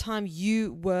at the time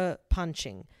you were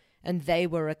punching and they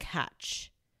were a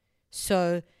catch.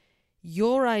 So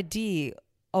your idea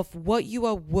of what you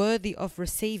are worthy of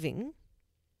receiving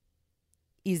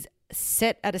is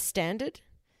set at a standard.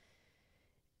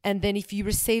 And then if you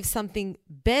receive something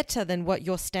better than what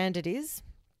your standard is,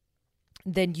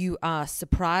 then you are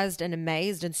surprised and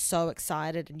amazed and so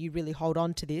excited and you really hold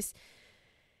on to this.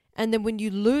 And then when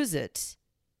you lose it,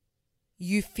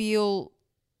 you feel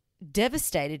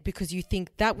devastated because you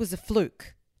think that was a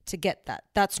fluke to get that.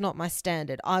 That's not my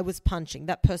standard. I was punching.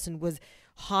 That person was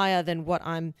higher than what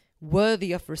I'm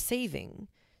worthy of receiving.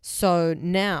 So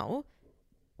now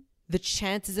the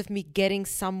chances of me getting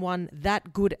someone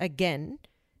that good again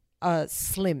are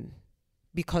slim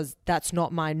because that's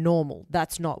not my normal.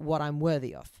 That's not what I'm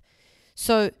worthy of.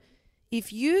 So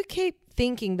if you keep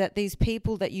thinking that these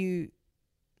people that you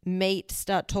meet,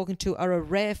 start talking to are a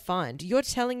rare find, you're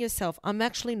telling yourself, I'm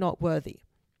actually not worthy.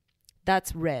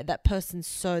 That's rare. That person's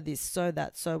so this, so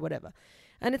that, so whatever.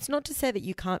 And it's not to say that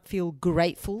you can't feel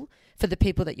grateful for the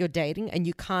people that you're dating and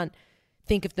you can't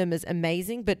think of them as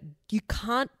amazing, but you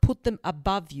can't put them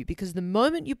above you, because the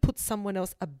moment you put someone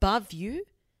else above you,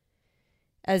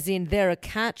 as in they're a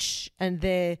catch and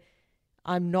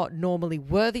I'm not normally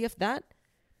worthy of that,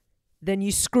 then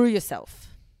you screw yourself.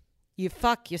 You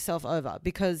fuck yourself over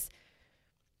because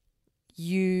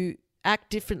you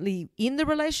act differently in the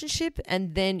relationship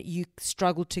and then you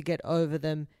struggle to get over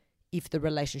them if the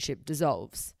relationship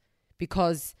dissolves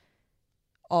because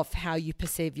of how you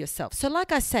perceive yourself. So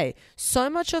like I say, so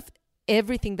much of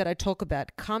everything that I talk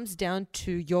about comes down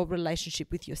to your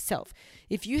relationship with yourself.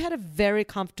 If you had a very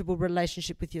comfortable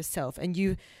relationship with yourself and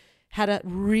you had a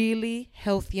really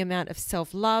healthy amount of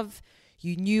self-love,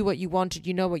 you knew what you wanted,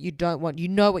 you know what you don't want, you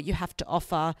know what you have to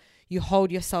offer, you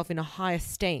hold yourself in a high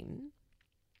esteem,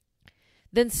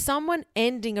 then someone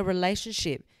ending a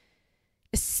relationship,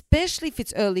 especially if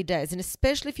it's early days and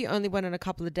especially if you only went on a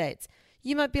couple of dates,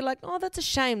 you might be like, oh, that's a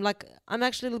shame. Like, I'm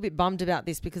actually a little bit bummed about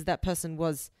this because that person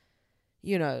was,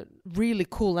 really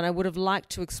cool and I would have liked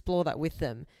to explore that with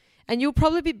them. And you'll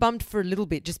probably be bummed for a little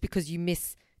bit just because you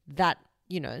miss that,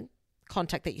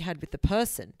 contact that you had with the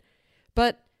person.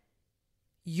 But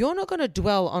you're not going to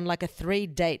dwell on like a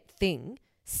 3-date thing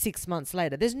 6 months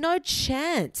later. There's no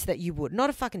chance that you would.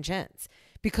 Not a fucking chance.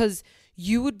 Because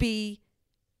you would be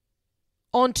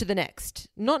on to the next.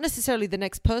 Not necessarily the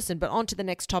next person, but on to the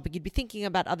next topic. You'd be thinking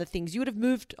about other things. You would have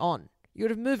moved on.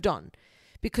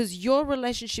 Because your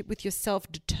relationship with yourself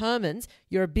determines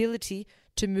your ability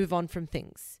to move on from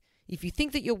things. If you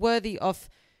think that you're worthy of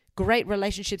great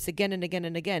relationships again and again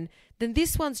and again, then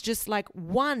this one's just like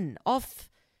one of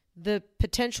the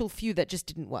potential few that just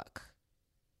didn't work.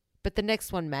 But the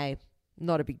next one may,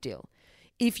 not a big deal.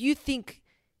 If you think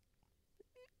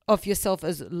of yourself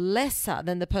as lesser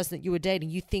than the person that you were dating,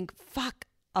 you think, fuck,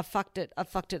 I fucked it.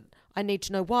 I need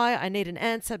to know why. I need an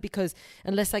answer because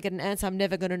unless I get an answer, I'm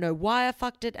never going to know why I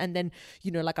fucked it. And then,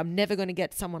 I'm never going to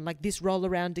get someone like this roll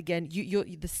around again.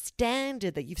 The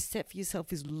standard that you've set for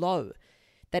yourself is low.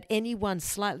 That anyone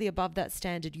slightly above that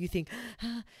standard, you think,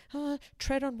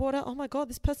 tread on water. Oh my God,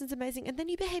 this person's amazing. And then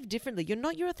you behave differently. You're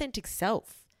not your authentic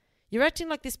self. You're acting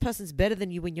like this person's better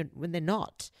than you when they're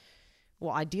not.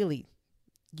 Well, ideally,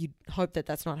 you'd hope that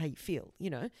that's not how you feel,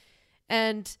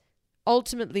 And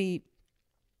ultimately,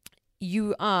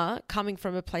 you are coming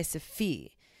from a place of fear.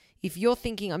 If you're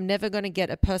thinking, I'm never going to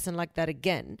get a person like that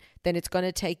again, then it's going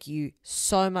to take you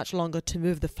so much longer to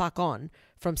move the fuck on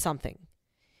from something.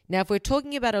 Now, if we're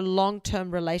talking about a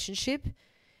long-term relationship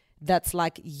that's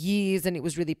like years and it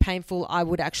was really painful, I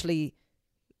would actually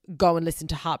go and listen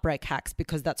to Heartbreak Hacks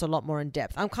because that's a lot more in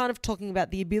depth. I'm kind of talking about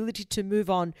the ability to move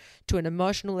on to an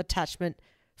emotional attachment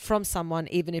from someone,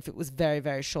 even if it was very,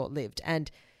 very short-lived. And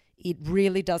it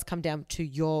really does come down to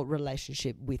your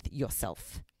relationship with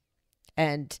yourself.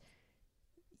 And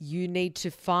you need to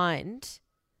find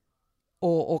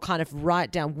or kind of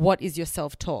write down what is your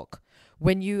self-talk.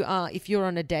 If you're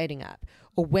on a dating app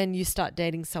or when you start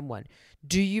dating someone,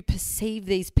 do you perceive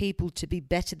these people to be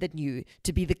better than you,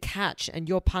 to be the catch and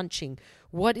you're punching?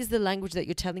 What is the language that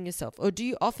you're telling yourself? Or do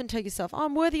you often tell yourself,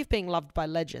 I'm worthy of being loved by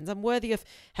legends. I'm worthy of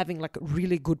having like a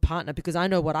really good partner because I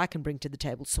know what I can bring to the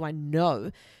table. So I know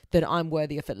that I'm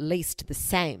worthy of at least the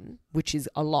same, which is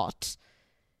a lot.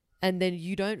 And then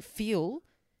you don't feel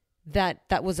that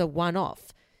that was a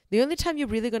one-off. The only time you're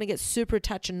really going to get super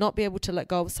attached and not be able to let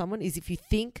go of someone is if you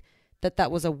think that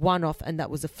that was a one-off and that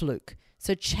was a fluke.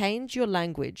 So change your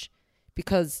language,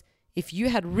 because if you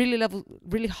had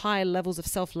really high levels of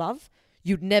self-love,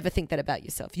 you'd never think that about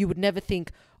yourself. You would never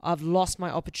think, I've lost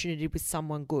my opportunity with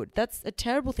someone good. That's a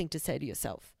terrible thing to say to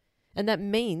yourself. And that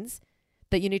means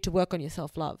that you need to work on your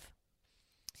self-love.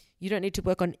 You don't need to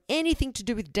work on anything to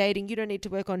do with dating. You don't need to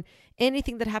work on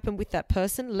anything that happened with that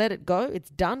person. Let it go.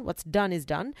 It's done. What's done is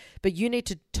done. But you need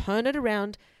to turn it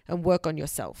around and work on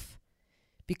yourself.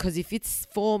 Because if it's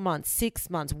 4 months, 6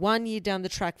 months, 1 year down the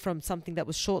track from something that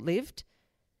was short-lived,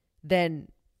 then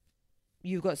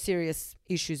you've got serious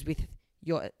issues with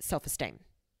your self-esteem.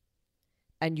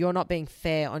 And you're not being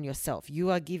fair on yourself.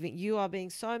 You are being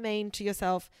so mean to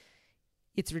yourself.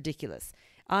 It's ridiculous.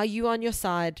 Are you on your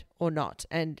side or not?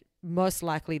 And most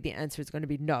likely the answer is going to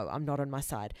be no, I'm not on my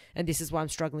side. And this is why I'm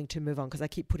struggling to move on, because I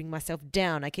keep putting myself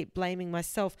down. I keep blaming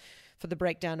myself for the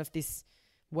breakdown of this,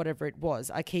 whatever it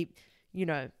was. I keep,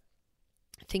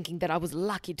 thinking that I was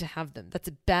lucky to have them. That's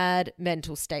a bad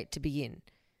mental state to be in.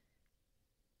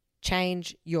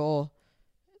 Change your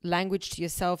language to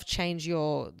yourself, change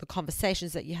the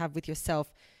conversations that you have with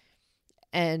yourself,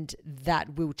 and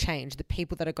that will change. The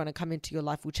people that are going to come into your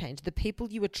life will change. The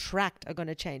people you attract are going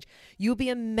to change. You'll be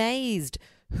amazed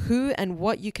who and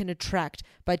what you can attract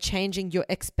by changing your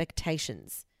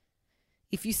expectations.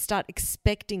 If you start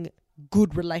expecting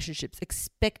good relationships,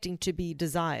 expecting to be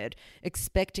desired,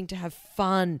 expecting to have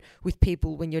fun with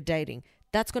people when you're dating,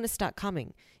 that's going to start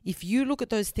coming. If you look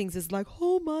at those things as like,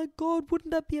 oh my God,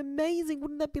 wouldn't that be amazing?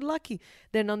 Wouldn't that be lucky?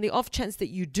 Then on the off chance that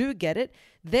you do get it,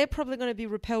 they're probably going to be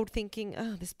repelled thinking,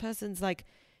 oh, this person's like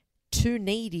too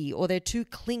needy, or they're too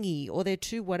clingy, or they're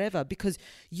too whatever, because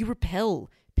you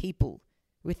repel people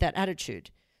with that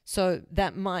attitude. So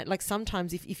that might, like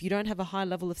sometimes if you don't have a high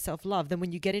level of self-love, then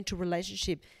when you get into a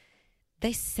relationship,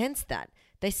 they sense that.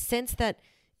 They sense that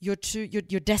you're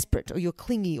desperate, or you're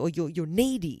clingy, or you're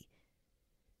needy.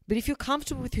 But if you're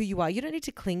comfortable with who you are, you don't need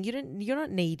to cling. You're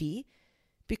not needy,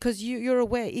 because you're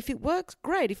aware. If it works,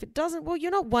 great. If it doesn't, well,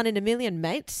 you're not one in a million,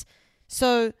 mates.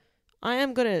 So I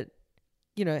am going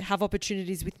to, have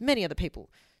opportunities with many other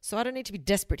people. So I don't need to be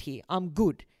desperate here. I'm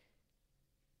good.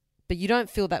 But you don't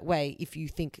feel that way if you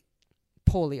think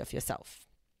poorly of yourself.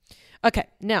 Okay,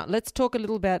 now let's talk a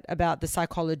little bit about the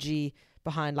psychology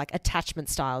behind like attachment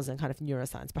styles and kind of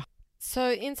neuroscience.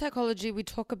 So in psychology, we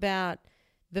talk about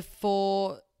the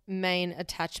 4 main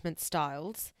attachment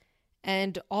styles,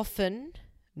 and often,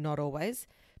 not always,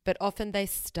 but often they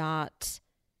start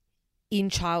in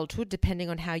childhood depending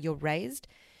on how you're raised.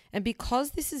 And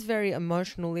because this is very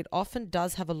emotional, it often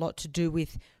does have a lot to do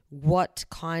with what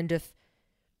kind of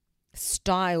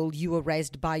style you were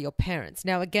raised by your parents.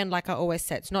 Now, again, like I always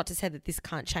say, it's not to say that this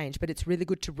can't change, but it's really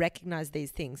good to recognize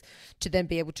these things to then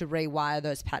be able to rewire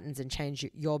those patterns and change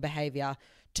your behavior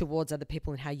towards other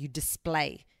people and how you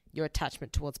display your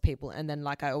attachment towards people. And then,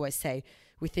 like I always say,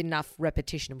 with enough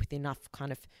repetition, with enough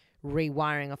kind of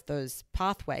rewiring of those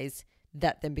pathways,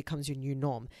 that then becomes your new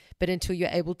norm. But until you're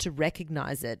able to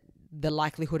recognize it, the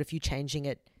likelihood of you changing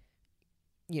it,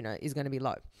 is going to be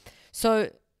low. So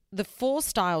the 4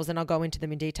 styles, and I'll go into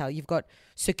them in detail. You've got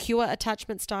secure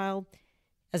attachment style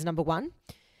as number 1.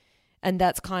 And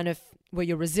that's kind of where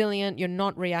you're resilient, you're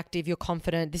not reactive, you're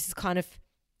confident. This is kind of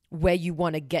where you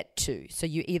want to get to. So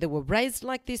you either were raised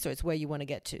like this, or it's where you want to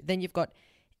get to. Then you've got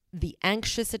the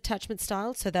anxious attachment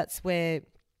style. So that's where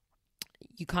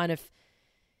you kind of,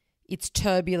 it's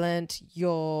turbulent,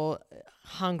 you're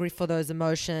hungry for those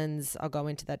emotions. I'll go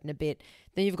into that in a bit.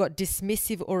 Then you've got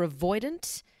dismissive or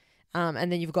avoidant.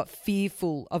 And then you've got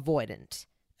fearful avoidant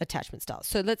attachment style.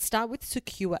 So let's start with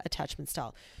secure attachment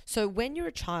style. So when you're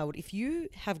a child, if you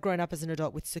have grown up as an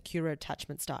adult with secure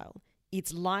attachment style,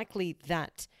 it's likely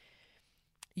that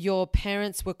your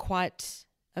parents were quite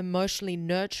emotionally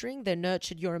nurturing. They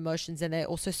nurtured your emotions, and they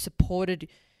also supported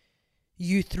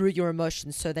you through your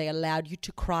emotions. So they allowed you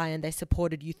to cry, and they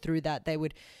supported you through that. They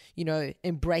would,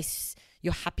 embrace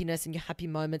your happiness and your happy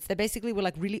moments. They basically were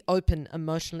like really open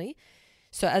emotionally.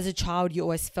 So as a child, you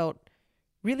always felt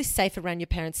really safe around your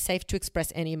parents, safe to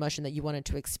express any emotion that you wanted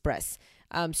to express.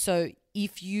 So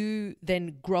if you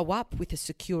then grow up with a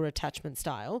secure attachment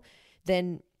style,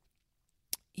 then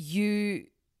you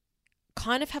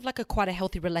kind of have like quite a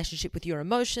healthy relationship with your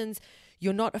emotions.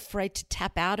 You're not afraid to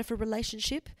tap out of a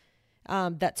relationship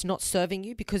that's not serving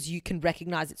you, because you can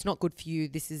recognize it's not good for you.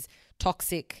 This is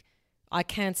toxic. I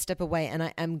can step away and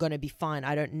I am going to be fine.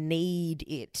 I don't need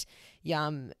it.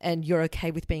 And you're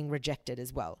okay with being rejected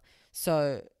as well.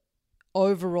 So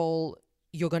overall,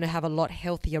 you're going to have a lot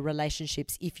healthier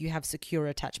relationships if you have secure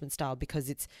attachment style, because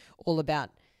it's all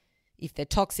about, if they're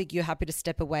toxic, you're happy to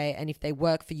step away. And if they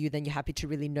work for you, then you're happy to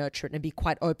really nurture it and be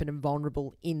quite open and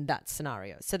vulnerable in that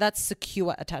scenario. So that's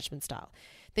secure attachment style.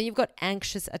 Then you've got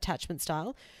anxious attachment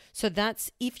style. So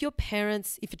that's if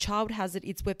a child has it,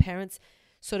 it's where parents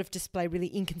sort of display really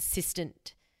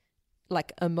inconsistent,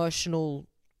 like emotional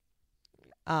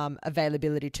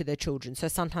availability to their children. So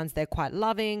sometimes they're quite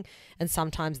loving, and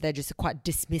sometimes they're just quite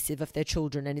dismissive of their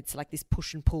children, and it's like this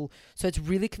push and pull. So it's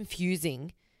really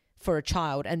confusing for a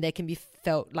child, and they can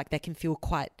feel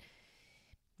quite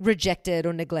rejected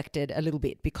or neglected a little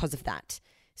bit because of that.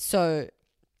 So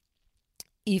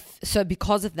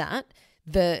because of that,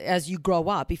 as you grow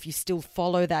up, if you still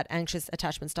follow that anxious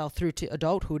attachment style through to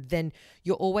adulthood, then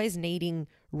you're always needing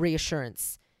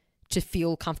reassurance to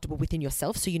feel comfortable within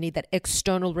yourself. So you need that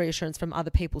external reassurance from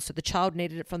other people. So the child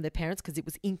needed it from their parents because it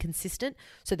was inconsistent.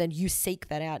 So then you seek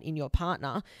that out in your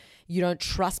partner. You don't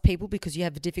trust people because you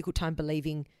have a difficult time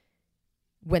believing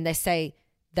when they say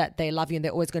that they love you and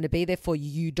they're always going to be there for you.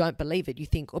 You don't believe it. You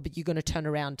think, but you're going to turn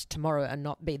around tomorrow and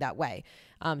not be that way.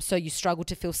 So you struggle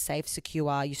to feel safe,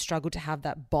 secure. You struggle to have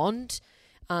that bond.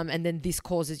 And then this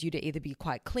causes you to either be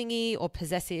quite clingy or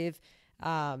possessive.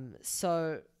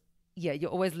 You're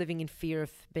always living in fear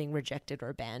of being rejected or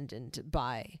abandoned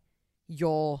by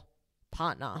your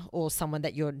partner or someone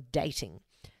that you're dating.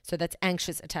 So that's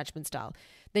anxious attachment style.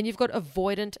 Then you've got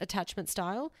avoidant attachment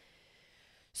style.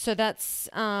 So that's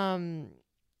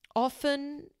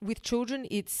often with children,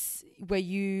 it's where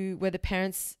the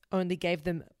parents only gave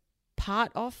them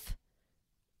part of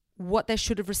what they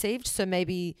should have received. So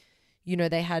maybe,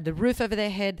 they had the roof over their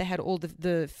head, they had all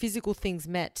the physical things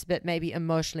met, but maybe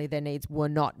emotionally their needs were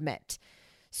not met.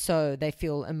 So they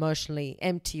feel emotionally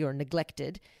empty or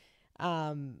neglected.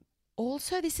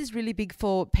 Also, this is really big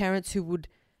for parents who would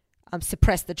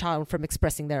suppress the child from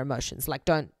expressing their emotions. Like,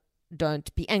 don't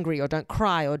don't be angry, or don't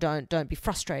cry, or don't be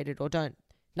frustrated, or don't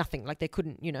nothing. Like they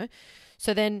couldn't,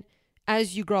 So then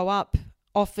as you grow up,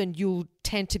 often you'll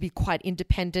tend to be quite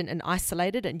independent and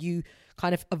isolated, and you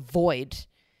kind of avoid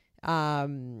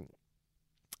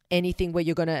anything where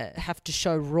you're going to have to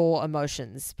show raw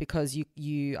emotions, because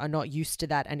you are not used to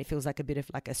that, and it feels like a bit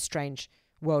of like a strange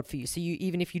world for you. So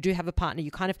even if you do have a partner,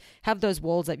 you kind of have those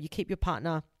walls up. You keep your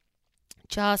partner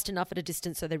just enough at a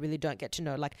distance so they really don't get to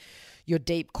know like your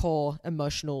deep core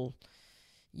emotional,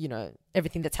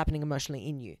 everything that's happening emotionally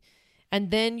in you.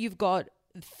 And then you've got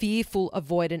fearful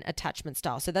avoidant attachment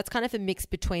style. So that's kind of a mix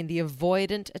between the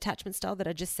avoidant attachment style that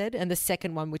I just said and the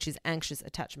second one, which is anxious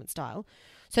attachment style.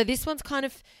 So this one's kind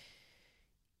of,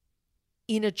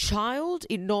 in a child,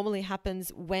 it normally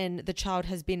happens when the child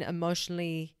has been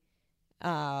emotionally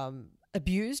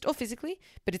abused or physically,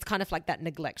 but it's kind of like that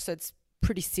neglect. So it's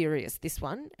pretty serious, this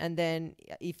one. And then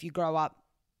if you grow up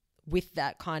with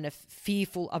that kind of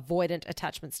fearful avoidant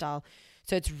attachment style,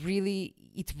 so it's really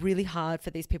hard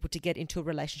for these people to get into a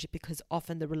relationship, because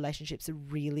often the relationships are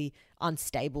really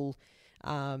unstable,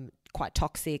 quite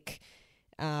toxic,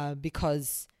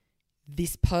 because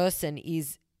this person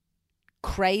is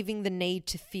craving the need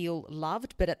to feel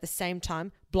loved, but at the same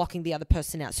time blocking the other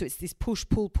person out. So it's this push,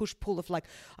 pull of like,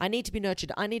 I need to be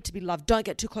nurtured, I need to be loved, don't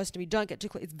get too close to me, don't get too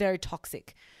close. It's very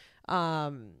toxic.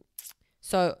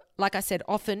 So like I said,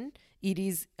 often it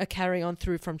is a carry on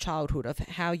through from childhood of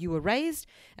how you were raised,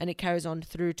 and it carries on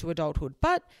through to adulthood.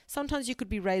 But sometimes you could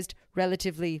be raised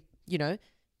relatively, in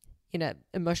an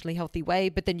emotionally healthy way,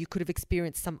 but then you could have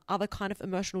experienced some other kind of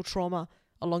emotional trauma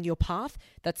along your path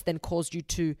that's then caused you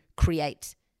to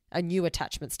create a new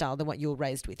attachment style than what you were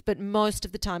raised with. But most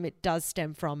of the time it does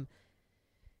stem from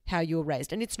how you were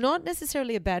raised. And it's not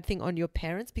necessarily a bad thing on your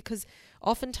parents, because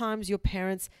oftentimes your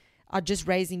parents are just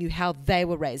raising you how they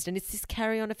were raised. And it's this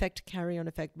carry-on effect,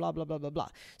 blah, blah, blah, blah, blah.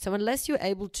 So unless you're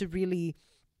able to really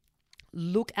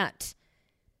look at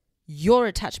your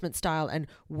attachment style and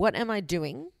what am I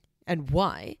doing and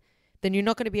why, then you're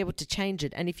not going to be able to change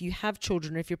it. And if you have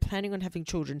children, or if you're planning on having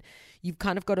children, you've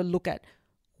kind of got to look at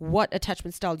what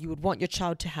attachment style you would want your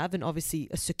child to have. And obviously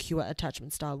a secure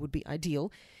attachment style would be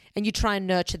ideal. And you try and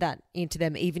nurture that into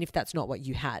them, even if that's not what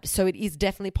you had. So it is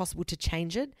definitely possible to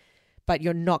change it, but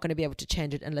you're not going to be able to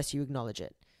change it unless you acknowledge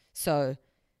it. So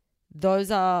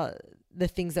those are the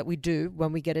things that we do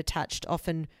when we get attached,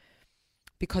 often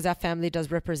because our family does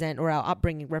represent, or our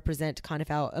upbringing represent kind of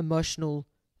our emotional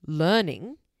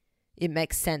learning. It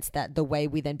makes sense that the way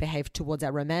we then behave towards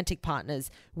our romantic partners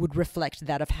would reflect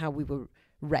that of how we were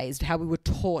raised, how we were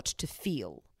taught to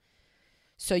feel.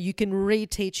 So you can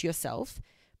reteach yourself,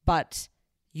 but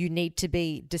you need to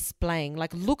be displaying,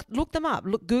 like look them up.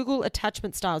 Google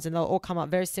attachment styles and they'll all come up,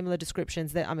 very similar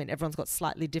descriptions. Everyone's got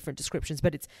slightly different descriptions,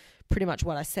 but it's pretty much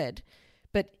what I said.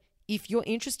 But if you're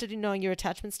interested in knowing your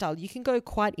attachment style, you can go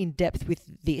quite in depth with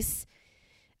this.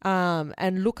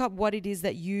 And look up what it is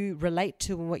that you relate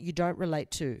to and what you don't relate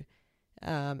to,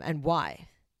 and why.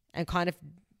 And kind of,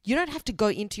 you don't have to go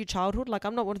into your childhood. Like,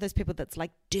 I'm not one of those people that's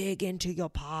like, dig into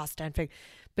your past.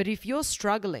 But if you're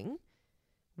struggling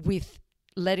with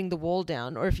letting the wall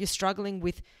down, or if you're struggling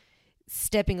with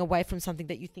stepping away from something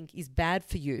that you think is bad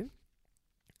for you,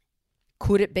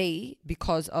 could it be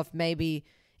because of maybe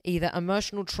either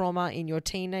emotional trauma in your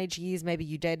teenage years, maybe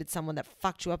you dated someone that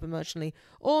fucked you up emotionally,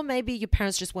 or maybe your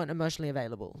parents just weren't emotionally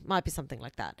available. Might be something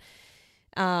like that.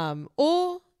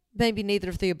 Or maybe neither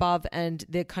of the above, and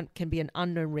there can be an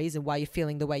unknown reason why you're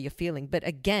feeling the way you're feeling. But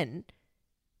again,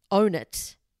 own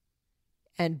it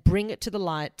and bring it to the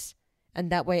light. And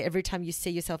that way, every time you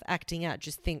see yourself acting out,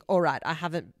 just think, all right, I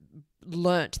haven't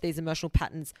learnt these emotional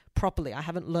patterns properly. I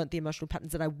haven't learnt the emotional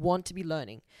patterns that I want to be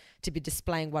learning, to be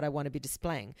displaying what I want to be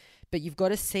displaying. But you've got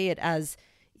to see it as,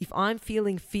 if I'm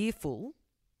feeling fearful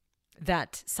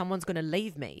that someone's going to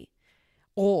leave me,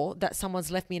 or that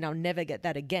someone's left me and I'll never get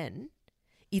that again,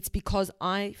 it's because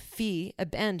I fear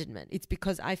abandonment. It's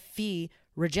because I fear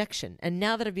rejection. And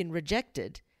now that I've been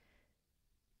rejected,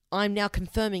 I'm now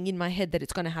confirming in my head that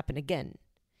it's going to happen again.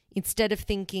 Instead of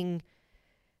thinking,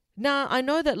 nah, I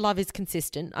know that love is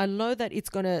consistent. I know that it's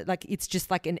going to, like, it's just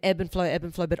like an ebb and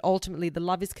flow, but ultimately the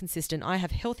love is consistent. I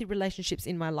have healthy relationships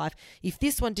in my life. If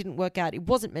this one didn't work out, it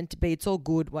wasn't meant to be. It's all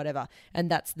good, whatever. And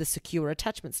that's the secure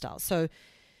attachment style. So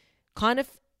kind of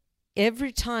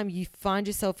every time you find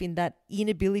yourself in that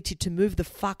inability to move the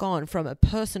fuck on from a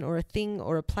person or a thing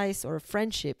or a place or a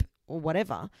friendship or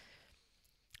whatever,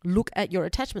 look at your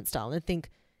attachment style and think,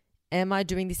 am I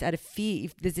doing this out of fear?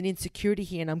 If there's an insecurity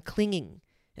here and I'm clinging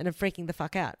and I'm freaking the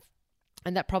fuck out.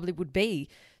 And that probably would be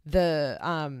the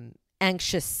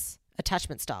anxious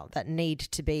attachment style that need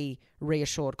to be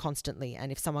reassured constantly.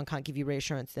 And if someone can't give you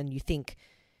reassurance, then you think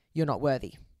you're not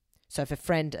worthy. So if a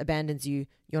friend abandons you,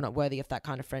 you're not worthy of that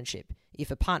kind of friendship. If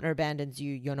a partner abandons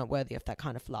you, you're not worthy of that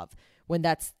kind of love. When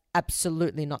that's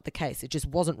absolutely not the case. It just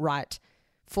wasn't right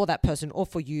for that person or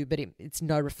for you, but it's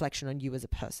no reflection on you as a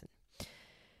person.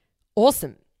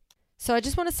 Awesome. So I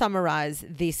just want to summarize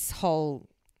this whole,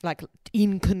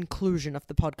 in conclusion of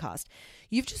the podcast.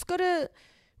 You've just got to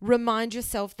remind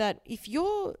yourself that if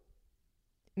you're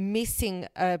missing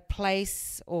a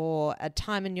place or a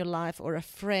time in your life or a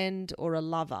friend or a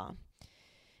lover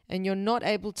and you're not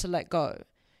able to let go,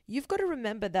 you've got to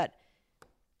remember that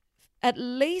at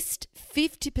least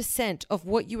 50% of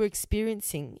what you were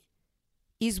experiencing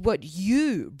is what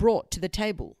you brought to the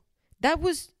table. That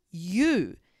was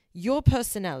you, your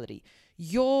personality,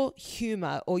 your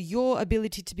humor, or your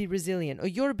ability to be resilient, or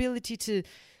your ability to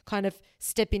kind of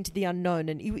step into the unknown.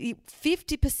 And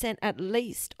 50% at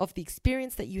least of the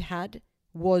experience that you had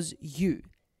was you.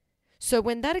 So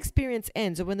when that experience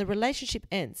ends, or when the relationship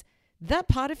ends, that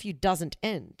part of you doesn't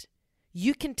end.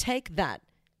 You can take that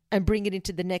and bring it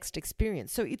into the next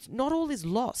experience. So it's not all is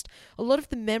lost. A lot of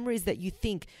the memories that you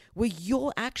think were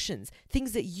your actions,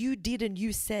 things that you did and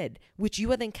you said, which you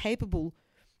are then capable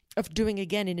of doing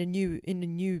again in a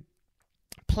new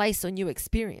place or new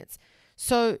experience.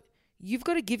 So you've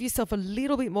got to give yourself a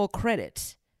little bit more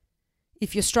credit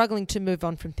if you're struggling to move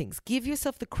on from things. Give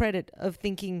yourself the credit of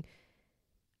thinking,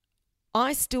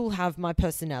 I still have my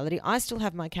personality, I still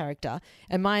have my character,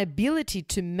 and my ability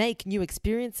to make new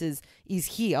experiences is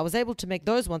here. I was able to make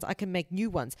those ones, I can make new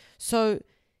ones. So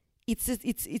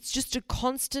it's just a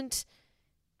constant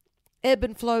ebb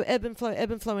and flow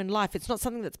in life. It's not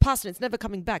something that's past and it's never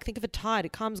coming back. Think of a tide.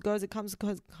 It comes, goes, it comes,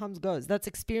 goes. That's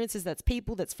experiences, that's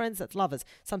people, that's friends, that's lovers.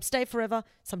 Some stay forever,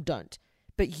 some don't.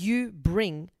 But you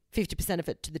bring 50% of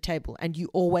it to the table, and you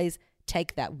always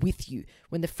take that with you.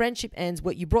 When the friendship ends,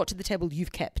 what you brought to the table,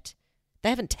 you've kept. They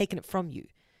haven't taken it from you.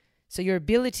 So your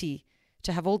ability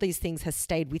to have all these things has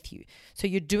stayed with you. So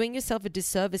you're doing yourself a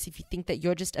disservice if you think that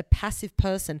you're just a passive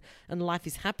person and life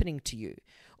is happening to you.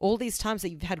 All these times that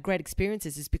you've had great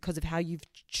experiences is because of how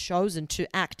you've chosen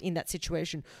to act in that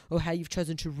situation, or how you've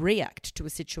chosen to react to a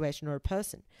situation or a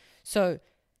person. So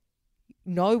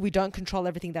no, we don't control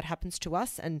everything that happens to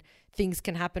us, and things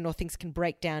can happen or things can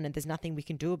break down and there's nothing we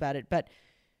can do about it. But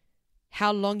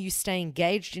how long you stay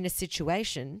engaged in a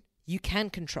situation, you can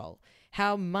control.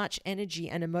 How much energy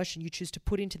and emotion you choose to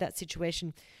put into that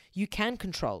situation, you can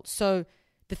control. So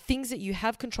the things that you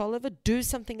have control over, do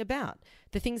something about.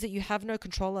 The things that you have no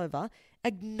control over,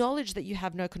 acknowledge that you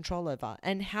have no control over.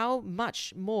 And how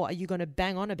much more are you going to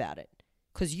bang on about it?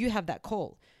 Because you have that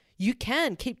call. You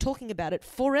can keep talking about it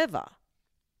forever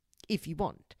if you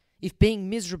want. If being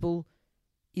miserable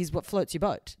is what floats your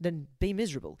boat, then be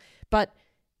miserable. But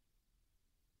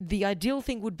the ideal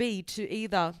thing would be to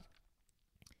either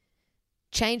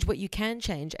change what you can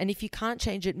change, and if you can't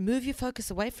change it, move your focus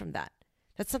away from that.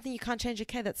 That's something you can't change.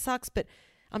 Okay, that sucks, but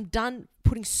I'm done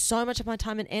putting so much of my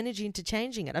time and energy into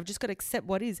changing it. I've just got to accept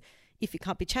what is if it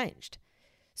can't be changed.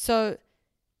 So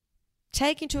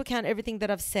take into account everything that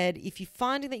I've said. If you're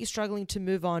finding that you're struggling to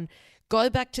move on, go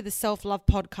back to the Self-Love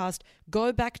podcast,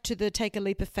 go back to the Take a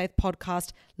Leap of Faith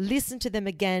podcast, listen to them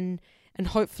again, and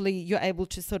hopefully you're able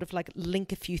to sort of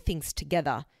link a few things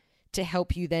together to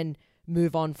help you then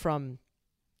move on from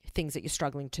things that you're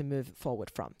struggling to move forward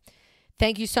from.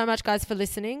 Thank you so much, guys, for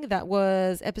listening. That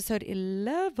was episode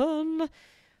 11.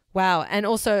 Wow. And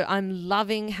also, I'm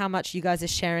loving how much you guys are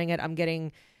sharing it. I'm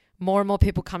getting more and more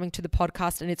people coming to the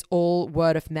podcast, and it's all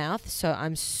word of mouth. So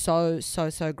I'm so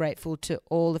grateful to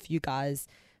all of you guys,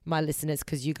 my listeners,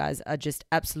 because you guys are just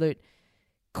absolute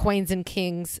queens and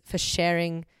kings for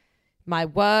sharing my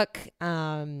work.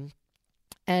 And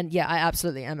yeah, I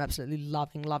absolutely am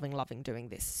loving doing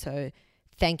this. So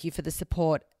thank you for the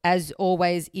support. As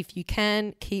always, if you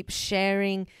can, keep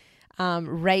sharing,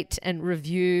 rate and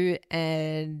review,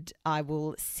 and I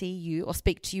will see you or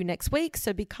speak to you next week.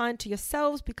 So be kind to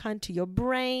yourselves, be kind to your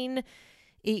brain,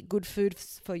 eat good food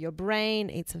for your brain,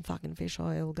 eat some fucking fish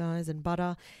oil, guys, and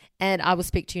butter. And I will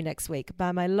speak to you next week.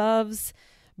 Bye, my loves.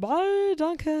 Bye,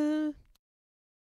 danke.